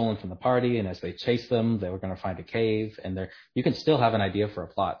gets stolen from the party, and as they chase them, they were going to find a cave, and you can still have an idea for a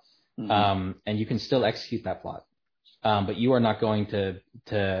plot, and you can still execute that plot. But you are not going to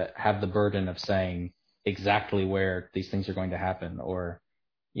have the burden of saying exactly where these things are going to happen, or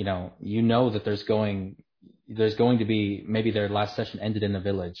you know that there's going to be, maybe their last session ended in a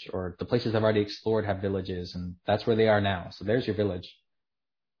village, or the places I've already explored have villages, and that's where they are now. So there's your village.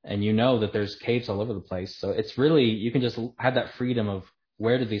 And you know that there's caves all over the place. So it's really, you can just have that freedom of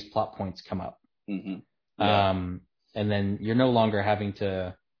where do these plot points come up. Mm-hmm. Yeah. And then you're no longer having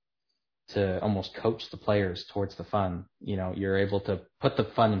to almost coach the players towards the fun. You're able to put the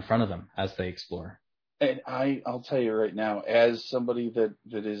fun in front of them as they explore. And I'll tell you right now, as somebody that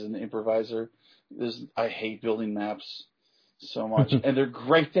is an improviser, I hate building maps so much, and they're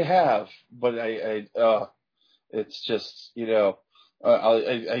great to have, but it's just, I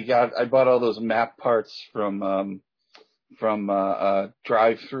bought all those map parts from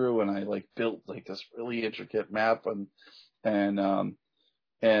Drive Through, and I like built like this really intricate map, and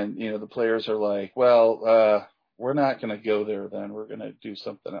the players are like, well, we're not going to go there then, we're going to do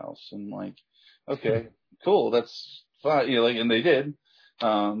something else. And like, okay, cool, that's fine. And they did,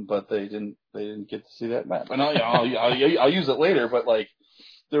 but they didn't get to see that map. And I'll use it later, but like,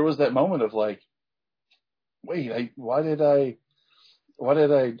 there was that moment of like, wait, why did I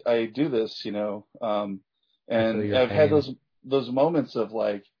do this? And I've had those moments of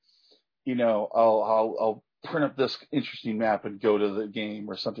like, I'll print up this interesting map and go to the game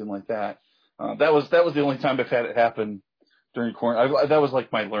or something like that. That was the only time I've had it happen during quarantine. That was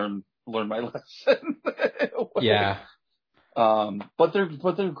like my learn my lesson. Yeah. But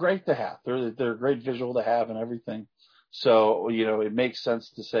they're great to have. They're a great visual to have and everything. So, it makes sense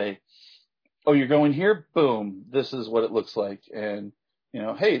to say, oh, you're going here? Boom. This is what it looks like. And,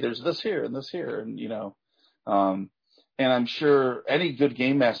 hey, there's this here and this here. And, and I'm sure any good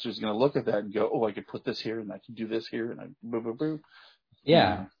game master is going to look at that and go, oh, I could put this here and I can do this here and I boo, boo, boo.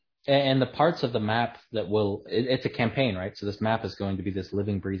 Yeah. And the parts of the map that it's a campaign, right? So this map is going to be this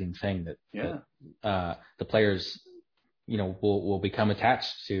living, breathing thing that the players, will become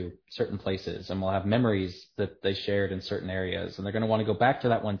attached to certain places, and will have memories that they shared in certain areas. And they're going to want to go back to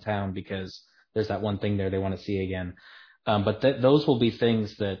that one town because there's that one thing there they want to see again. But those will be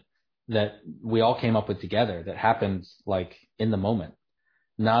things that we all came up with together, that happened like in the moment.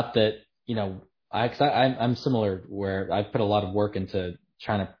 Not that, I'm similar, where I've put a lot of work into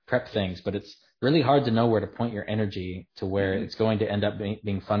trying to prep things, but it's really hard to know where to point your energy to where it's going to end up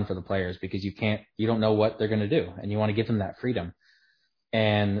being fun for the players, because you don't know what they're going to do, and you want to give them that freedom.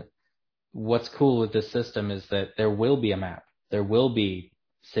 And what's cool with this system is that there will be a map, there will be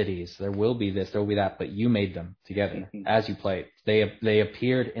cities, there will be this, there will be that, but you made them together as you played. They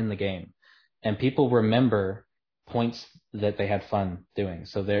appeared in the game, and people remember points that they had fun doing.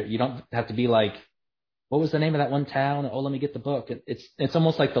 So you don't have to be like, what was the name of that one town? Oh, let me get the book. It's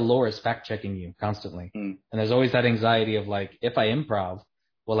almost like the lore is fact checking you constantly. And there's always that anxiety of like, if I improv,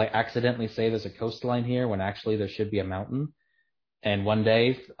 will I accidentally say there's a coastline here when actually there should be a mountain? And one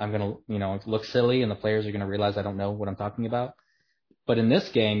day I'm going to, look silly, and the players are going to realize I don't know what I'm talking about. But in this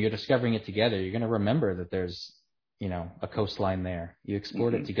game, you're discovering it together. You're going to remember that there's, a coastline there. You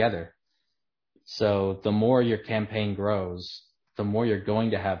explored it together. So the more your campaign grows, the more you're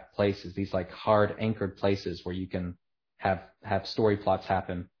going to have places, these like hard anchored places where you can have story plots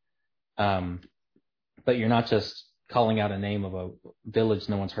happen. But you're not just calling out a name of a village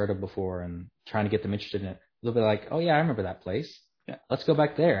no one's heard of before and trying to get them interested in it. They'll be like, oh yeah, I remember that place. Yeah, let's go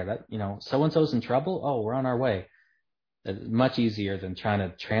back there. That, so-and-so's in trouble. Oh, we're on our way. It's much easier than trying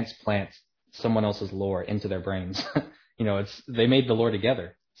to transplant someone else's lore into their brains. They made the lore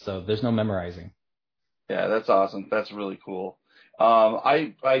together, so there's no memorizing. Yeah, that's awesome. That's really cool.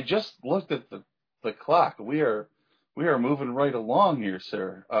 I just looked at the clock. We are moving right along here,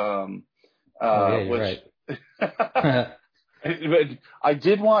 sir. You're right. I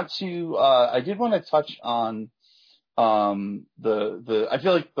did want to touch on I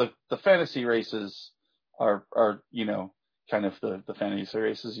feel like the fantasy races are kind of the fantasy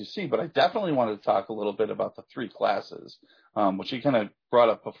races you see, but I definitely wanted to talk a little bit about the three classes, which you kind of brought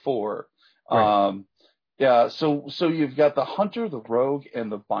up before. Right. Yeah, so you've got the hunter, the rogue,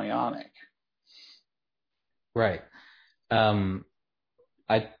 and the bionic. Right.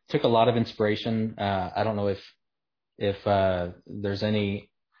 I took a lot of inspiration. I don't know if there's anything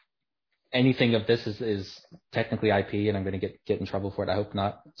of this is technically IP, and I'm going to get in trouble for it. I hope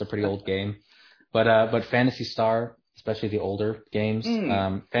not. It's a pretty old game, but Phantasy Star, especially the older games.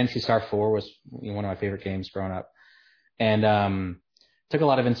 Phantasy Star 4 was one of my favorite games growing up, and took a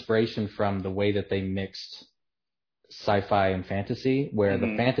lot of inspiration from the way that they mixed sci-fi and fantasy, where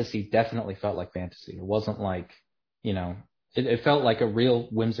the fantasy definitely felt like fantasy. It wasn't like, it felt like a real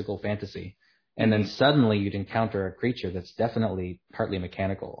whimsical fantasy. And then suddenly you'd encounter a creature that's definitely partly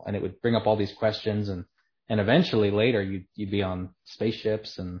mechanical, and it would bring up all these questions and and eventually later you'd be on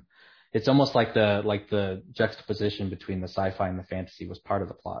spaceships, and it's almost like the juxtaposition between the sci-fi and the fantasy was part of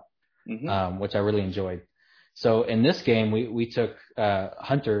the plot, which I really enjoyed. So in this game, we took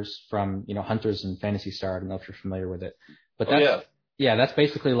hunters from, hunters in Phantasy Star. I don't know if you're familiar with it, but that's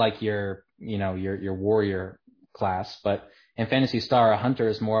basically like your warrior class. But in Phantasy Star, a hunter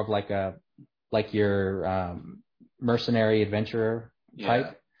is more of like your mercenary adventurer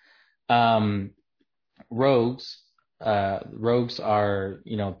type. Rogues are,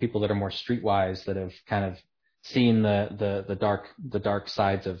 people that are more streetwise, that have kind of seen the dark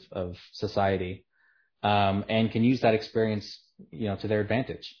sides of society, and can use that experience, to their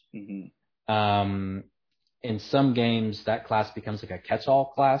advantage. In some games, that class becomes like a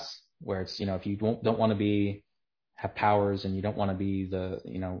catch-all class, where it's, if you don't want to have powers and you don't want to be the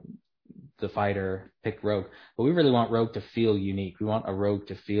fighter, pick rogue. But we really want rogue to feel unique. We want a rogue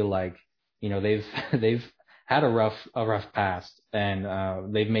to feel like, they've had a rough past,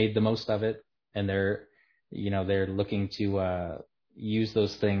 and they've made the most of it, and they're looking to use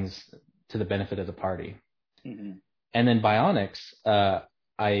those things to the benefit of the party. And then Bionics,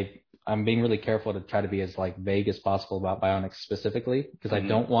 I'm being really careful to try to be as vague as possible about Bionics specifically, because I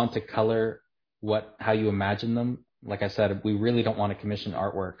don't want to color how you imagine them. Like I said, we really don't want to commission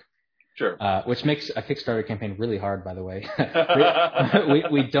artwork. Sure. Which makes a Kickstarter campaign really hard, by the way.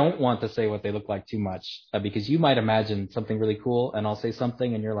 we don't want to say what they look like too much, because you might imagine something really cool, and I'll say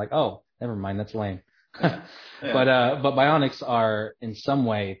something, and you're like, oh, never mind, that's lame. But Bionics are in some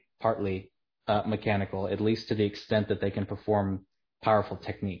way partly mechanical, at least to the extent that they can perform powerful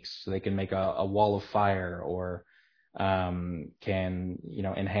techniques. So they can make a wall of fire, or can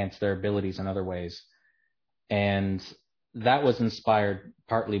enhance their abilities in other ways. And that was inspired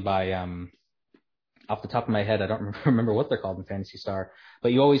partly by, off the top of my head, I don't remember what they're called in Phantasy Star,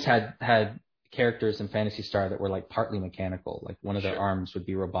 but you always had characters in Phantasy Star that were partly mechanical, like one of their arms would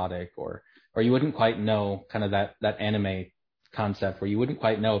be robotic, or you wouldn't quite know, kind of that anime concept where you wouldn't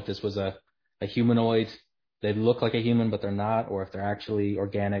quite know if this was a humanoid. They look like a human, but they're not, or if they're actually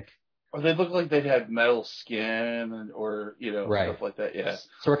organic. Or they look like they'd had metal skin, or stuff like that. Yeah.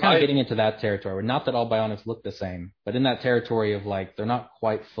 So we're kind of getting into that territory. Not that all Bionics look the same, but in that territory of they're not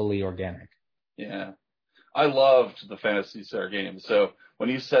quite fully organic. Yeah. I loved the Phantasy Star game. So when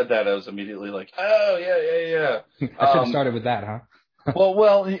you said that, I was immediately like, oh yeah. I should have started with that, huh?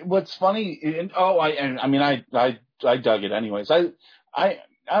 well, what's funny? I dug it anyways.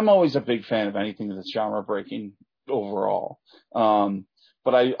 I'm always a big fan of anything that's genre breaking overall.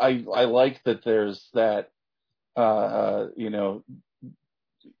 But I like that there's that, that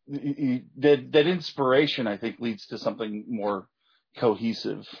inspiration, I think, leads to something more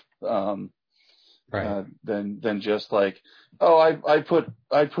cohesive, than just I put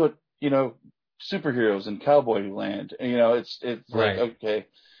superheroes in cowboy land. It's right. Okay.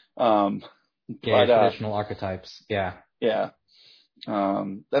 Traditional archetypes. Yeah. Yeah.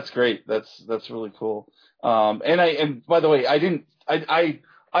 That's great. That's really cool. And by the way, I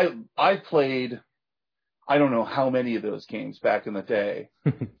played, I don't know how many of those games back in the day,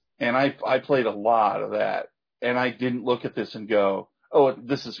 and I played a lot of that, and I didn't look at this and go, oh,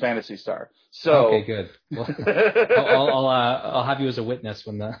 this is Phantasy Star. So okay, good. Well, I'll have you as a witness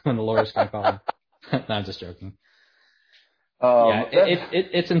when the lawyers come calling. No, I'm just joking.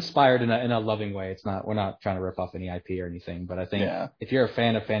 It's inspired in a loving way. We're not trying to rip off any IP or anything, but I think if you're a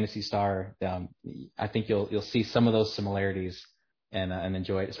fan of Phantasy Star, I think you'll see some of those similarities and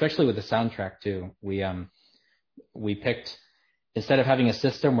enjoy it, especially with the soundtrack too. We picked, instead of having a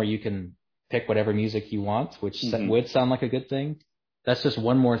system where you can pick whatever music you want, which would sound like a good thing, that's just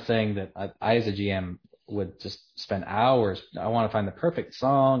one more thing that I as a GM would just spend hours. I want to find the perfect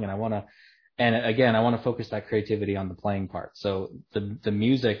song, and I want to focus that creativity on the playing part. So the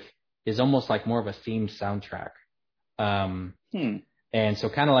music is almost like more of a themed soundtrack. And so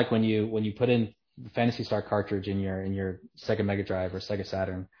kind of like when you put in the Phantasy Star cartridge in your Sega Mega Drive or Sega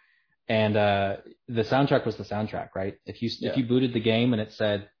Saturn, and the soundtrack was the soundtrack, right? If you booted the game and it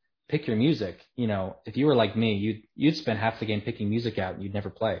said pick your music, if you were like me, you'd spend half the game picking music out and you'd never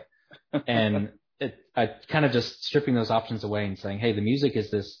play. And I kind of just stripping those options away and saying, hey, the music is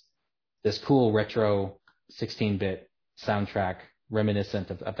this cool retro 16-bit soundtrack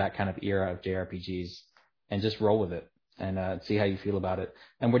reminiscent of that kind of era of JRPGs, and just roll with it and see how you feel about it.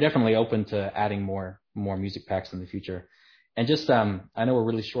 And we're definitely open to adding more music packs in the future. And just, I know we're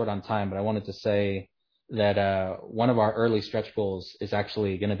really short on time, but I wanted to say that one of our early stretch goals is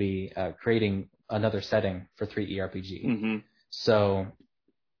actually going to be creating another setting for 3E RPG. So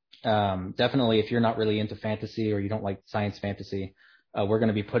definitely, if you're not really into fantasy or you don't like science fantasy, we're going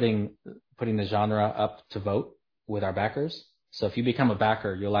to be putting the genre up to vote with our backers. So if you become a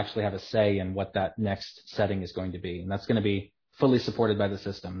backer, you'll actually have a say in what that next setting is going to be, and that's going to be fully supported by the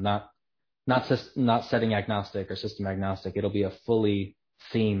system, not setting agnostic or system agnostic. It'll be a fully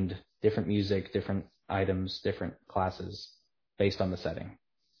themed, different music, different items, different classes based on the setting.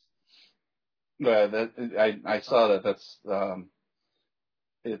 Yeah, I saw that. That's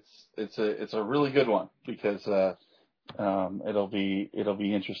it's a really good one because it'll be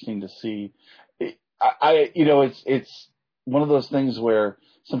interesting to see. It's one of those things where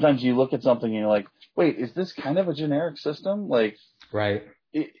sometimes you look at something and you're like, wait, is this kind of a generic system? Like, right.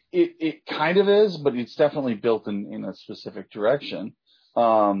 It kind of is, but it's definitely built in a specific direction.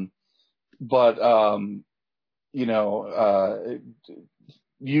 You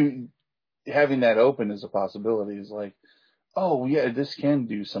having that open as a possibility is like, oh yeah, this can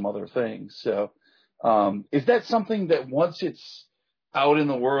do some other things. So, is that something that once it's out in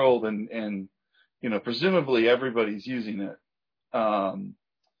the world and presumably everybody's using it,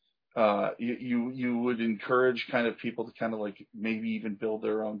 you would encourage kind of people to kind of like maybe even build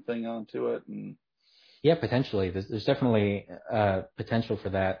their own thing onto it? And yeah, potentially. There's definitely potential for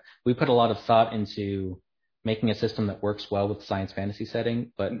that. We put a lot of thought into making a system that works well with science fantasy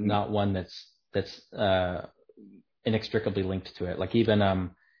setting, but not one that's inextricably linked to it. Like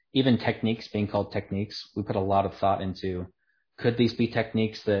even techniques being called techniques, we put a lot of thought into, could these be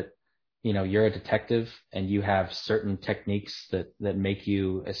techniques that, you're a detective and you have certain techniques that make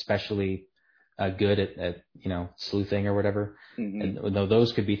you especially good at sleuthing or whatever. And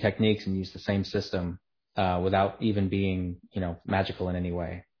those could be techniques and use the same system without even being, magical in any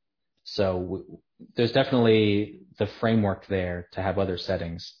way. So there's definitely the framework there to have other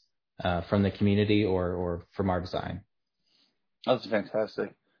settings from the community or from our design. That's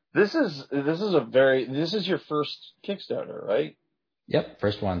fantastic. This is your first Kickstarter, right? Yep,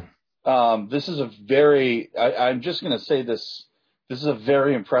 first one. This is I'm just going to say this is a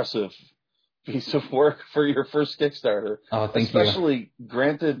very impressive piece of work for your first Kickstarter. Oh, thank you. Especially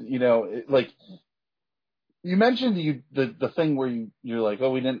granted, like you mentioned the thing where you're like,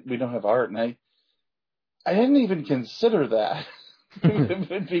 oh, we don't have art, and I didn't even consider that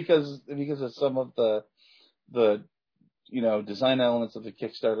because of some of the design elements of the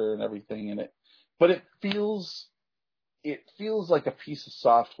Kickstarter and everything in it, but it feels like a piece of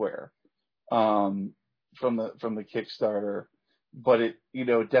software from the Kickstarter, but it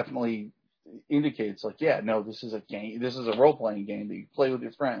definitely indicates like, yeah, no, this is a game, this is a role playing game that you play with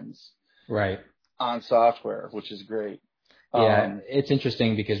your friends, right, on software, which is great. Yeah, it's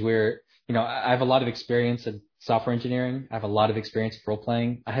interesting because I have a lot of experience in software engineering. I have a lot of experience with role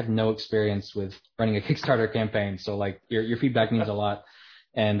playing. I have no experience with running a Kickstarter campaign. So like your feedback means a lot.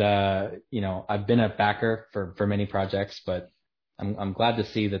 And, I've been a backer for many projects, but I'm glad to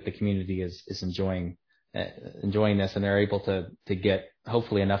see that the community is enjoying this, and they're able to get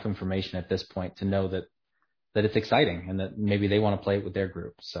hopefully enough information at this point to know that it's exciting and that maybe they want to play it with their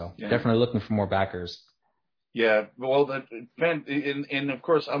group. So definitely looking for more backers. Yeah, well, and of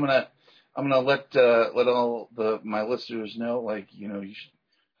course I'm gonna let all my listeners know, like, you should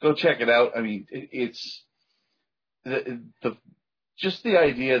go check it out. I mean, it's just the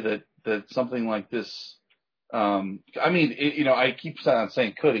idea that something like this, I keep on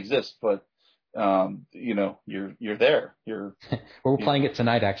saying could exist, but you're there. We're playing it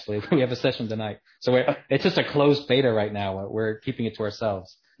tonight, actually. We have a session tonight, so it's just a closed beta right now. We're keeping it to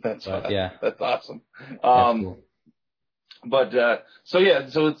ourselves. That's awesome. Cool. But so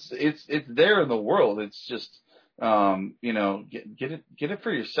it's there in the world. It's just get it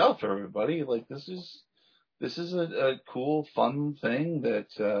for yourself, everybody. Like this is a cool, fun thing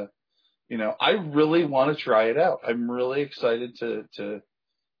that I really want to try it out. I'm really excited to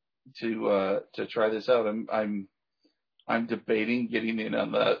try this out. I'm debating getting in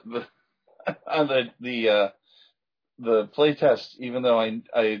on the on the play test, even though I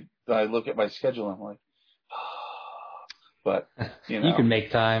look at my schedule and I'm like, but you can make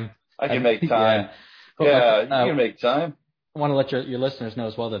time. I can make time. You can make time. I want to let your listeners know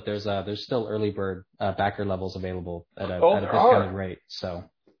as well that there's still early bird backer levels available at a discounted rate. So.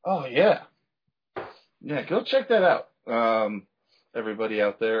 Oh yeah, go check that out, everybody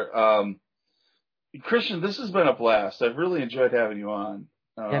out there. Christian, this has been a blast. I've really enjoyed having you on.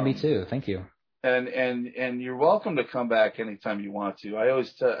 Yeah, me too. Thank you. And you're welcome to come back anytime you want to. I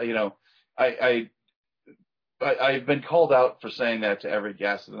always I've been called out for saying that to every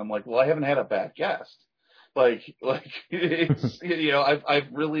guest, and I'm like, well, I haven't had a bad guest. Like it's I've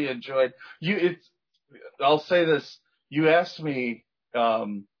really enjoyed you. I'll say this. You asked me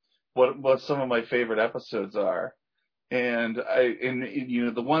what some of my favorite episodes are, And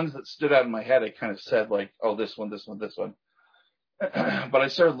the ones that stood out in my head, I kind of said like, oh, this one. But I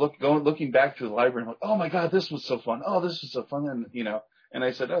started looking back through the library and I'm like, oh my God, this was so fun. Oh, this was so fun. And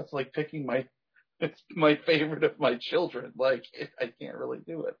I said, oh, it's like picking it's my favorite of my children. Like I can't really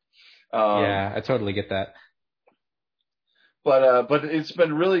do it. Yeah, I totally get that. But it's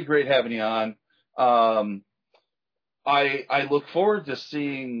been really great having you on. I look forward to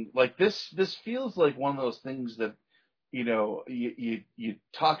seeing like this. This feels like one of those things that, you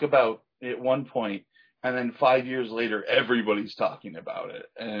talk about at one point and then 5 years later, everybody's talking about it.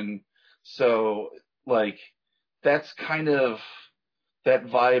 And so like, that's kind of that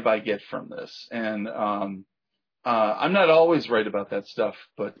vibe I get from this. And, I'm not always right about that stuff,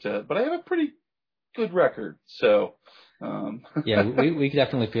 but I have a pretty good record. So, yeah, we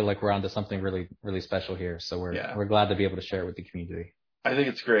definitely feel like we're onto something really, really special here. So we're glad to be able to share it with the community. I think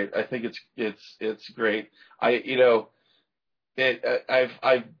it's great. I think it's great.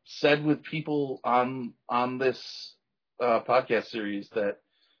 I've said with people on this podcast series that,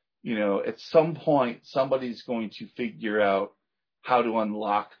 at some point somebody's going to figure out how to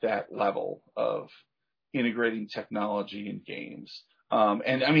unlock that level of integrating technology in games.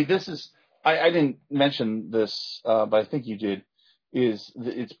 And I mean, this is, I didn't mention this, but I think you did,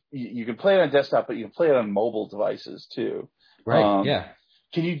 you can play it on desktop, but you can play it on mobile devices too. Right. Yeah.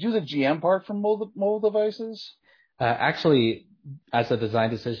 Can you do the GM part from mobile devices? Actually, as a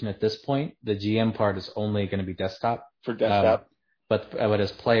design decision at this point, the GM part is only going to be desktop. For desktop. But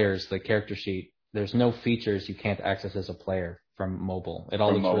as players, the character sheet, there's no features you can't access as a player from mobile. It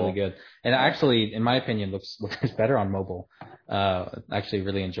all looks really good. And actually, in my opinion, looks better on mobile. Actually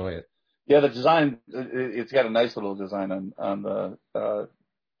really enjoy it. Yeah, the design, it's got a nice little design on the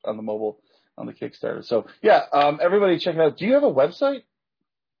mobile, on the Kickstarter. So yeah, everybody check it out. Do you have a website?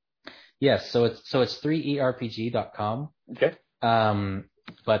 Yes, so it's 3erpg.com. Okay.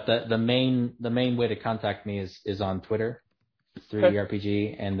 But the main way to contact me is on Twitter,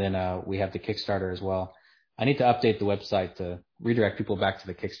 3erpg, and then we have the Kickstarter as well. I need to update the website to redirect people back to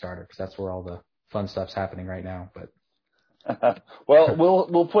the Kickstarter because that's where all the fun stuff's happening right now. But well,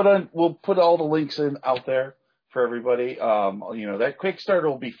 we'll put all the links in out there for everybody. That Kickstarter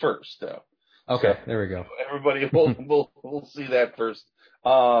will be first though. Okay, so there we go. Everybody will see that first.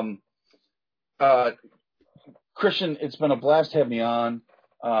 Christian, it's been a blast having you on.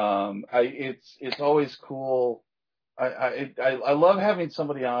 It's always cool. I love having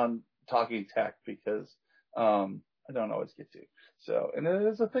somebody on talking tech because I don't always get to. So, and it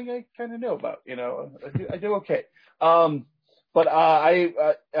is a thing I kind of know about. I do okay.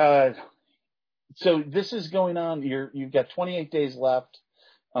 So this is going on. You've got 28 days left.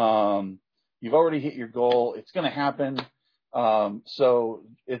 You've already hit your goal. It's going to happen. So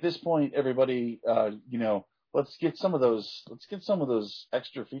at this point, everybody, let's get some of those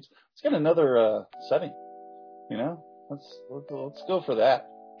extra features. Let's get another setting. Let's go for that.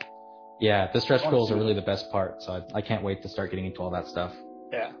 Yeah, the stretch goals are really the best part. So I can't wait to start getting into all that stuff.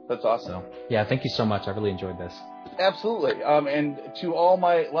 Yeah, that's awesome. So, yeah, thank you so much. I really enjoyed this. Absolutely. And to all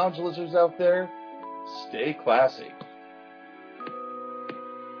my lounge lizards out there, stay classy.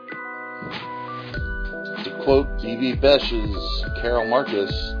 To quote D.B. Besh's Carol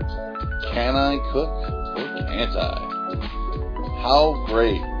Marcus, can I cook or can't I? How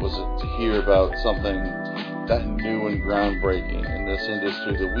great was it to hear about something that new and groundbreaking in this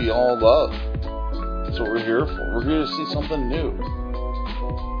industry that we all love? That's what we're here for. We're here to see something new.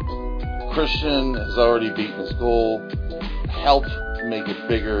 Christian has already beaten his goal. Help make it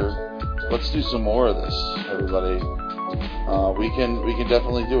bigger. Let's do some more of this, everybody. We can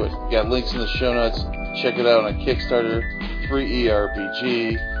definitely do it. We got links in the show notes. Check it out on Kickstarter.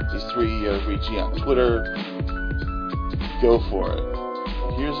 3ERPG. He's 3ERPG on Twitter. Go for it.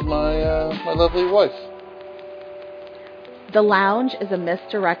 Here's my lovely wife. The Lounge is a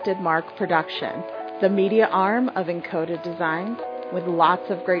Misdirected Mark production, the media arm of Encoded Designs, with lots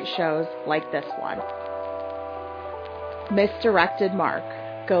of great shows like this one. Misdirected Mark.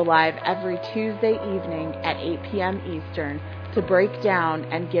 Go live every Tuesday evening at 8 p.m. Eastern to break down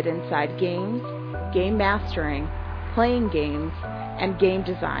and get inside games, game mastering, playing games, and game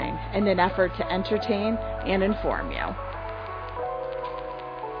design in an effort to entertain and inform you.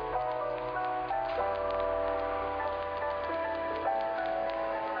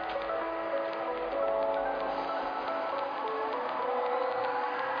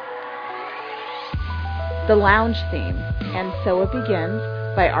 The Lounge theme, And So It Begins,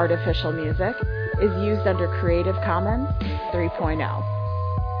 by Artificial Music, is used under Creative Commons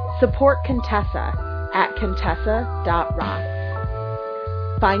 3.0. Support Contessa at contessa.rocks.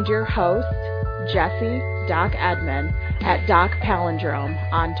 Find your host, Jesse, Doc Edmond, at Doc Palindrome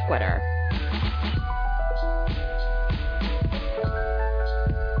on Twitter.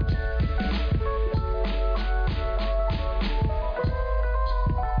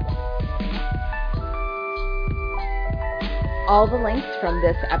 All the links from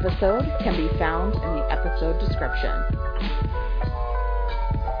this episode can be found in the episode description.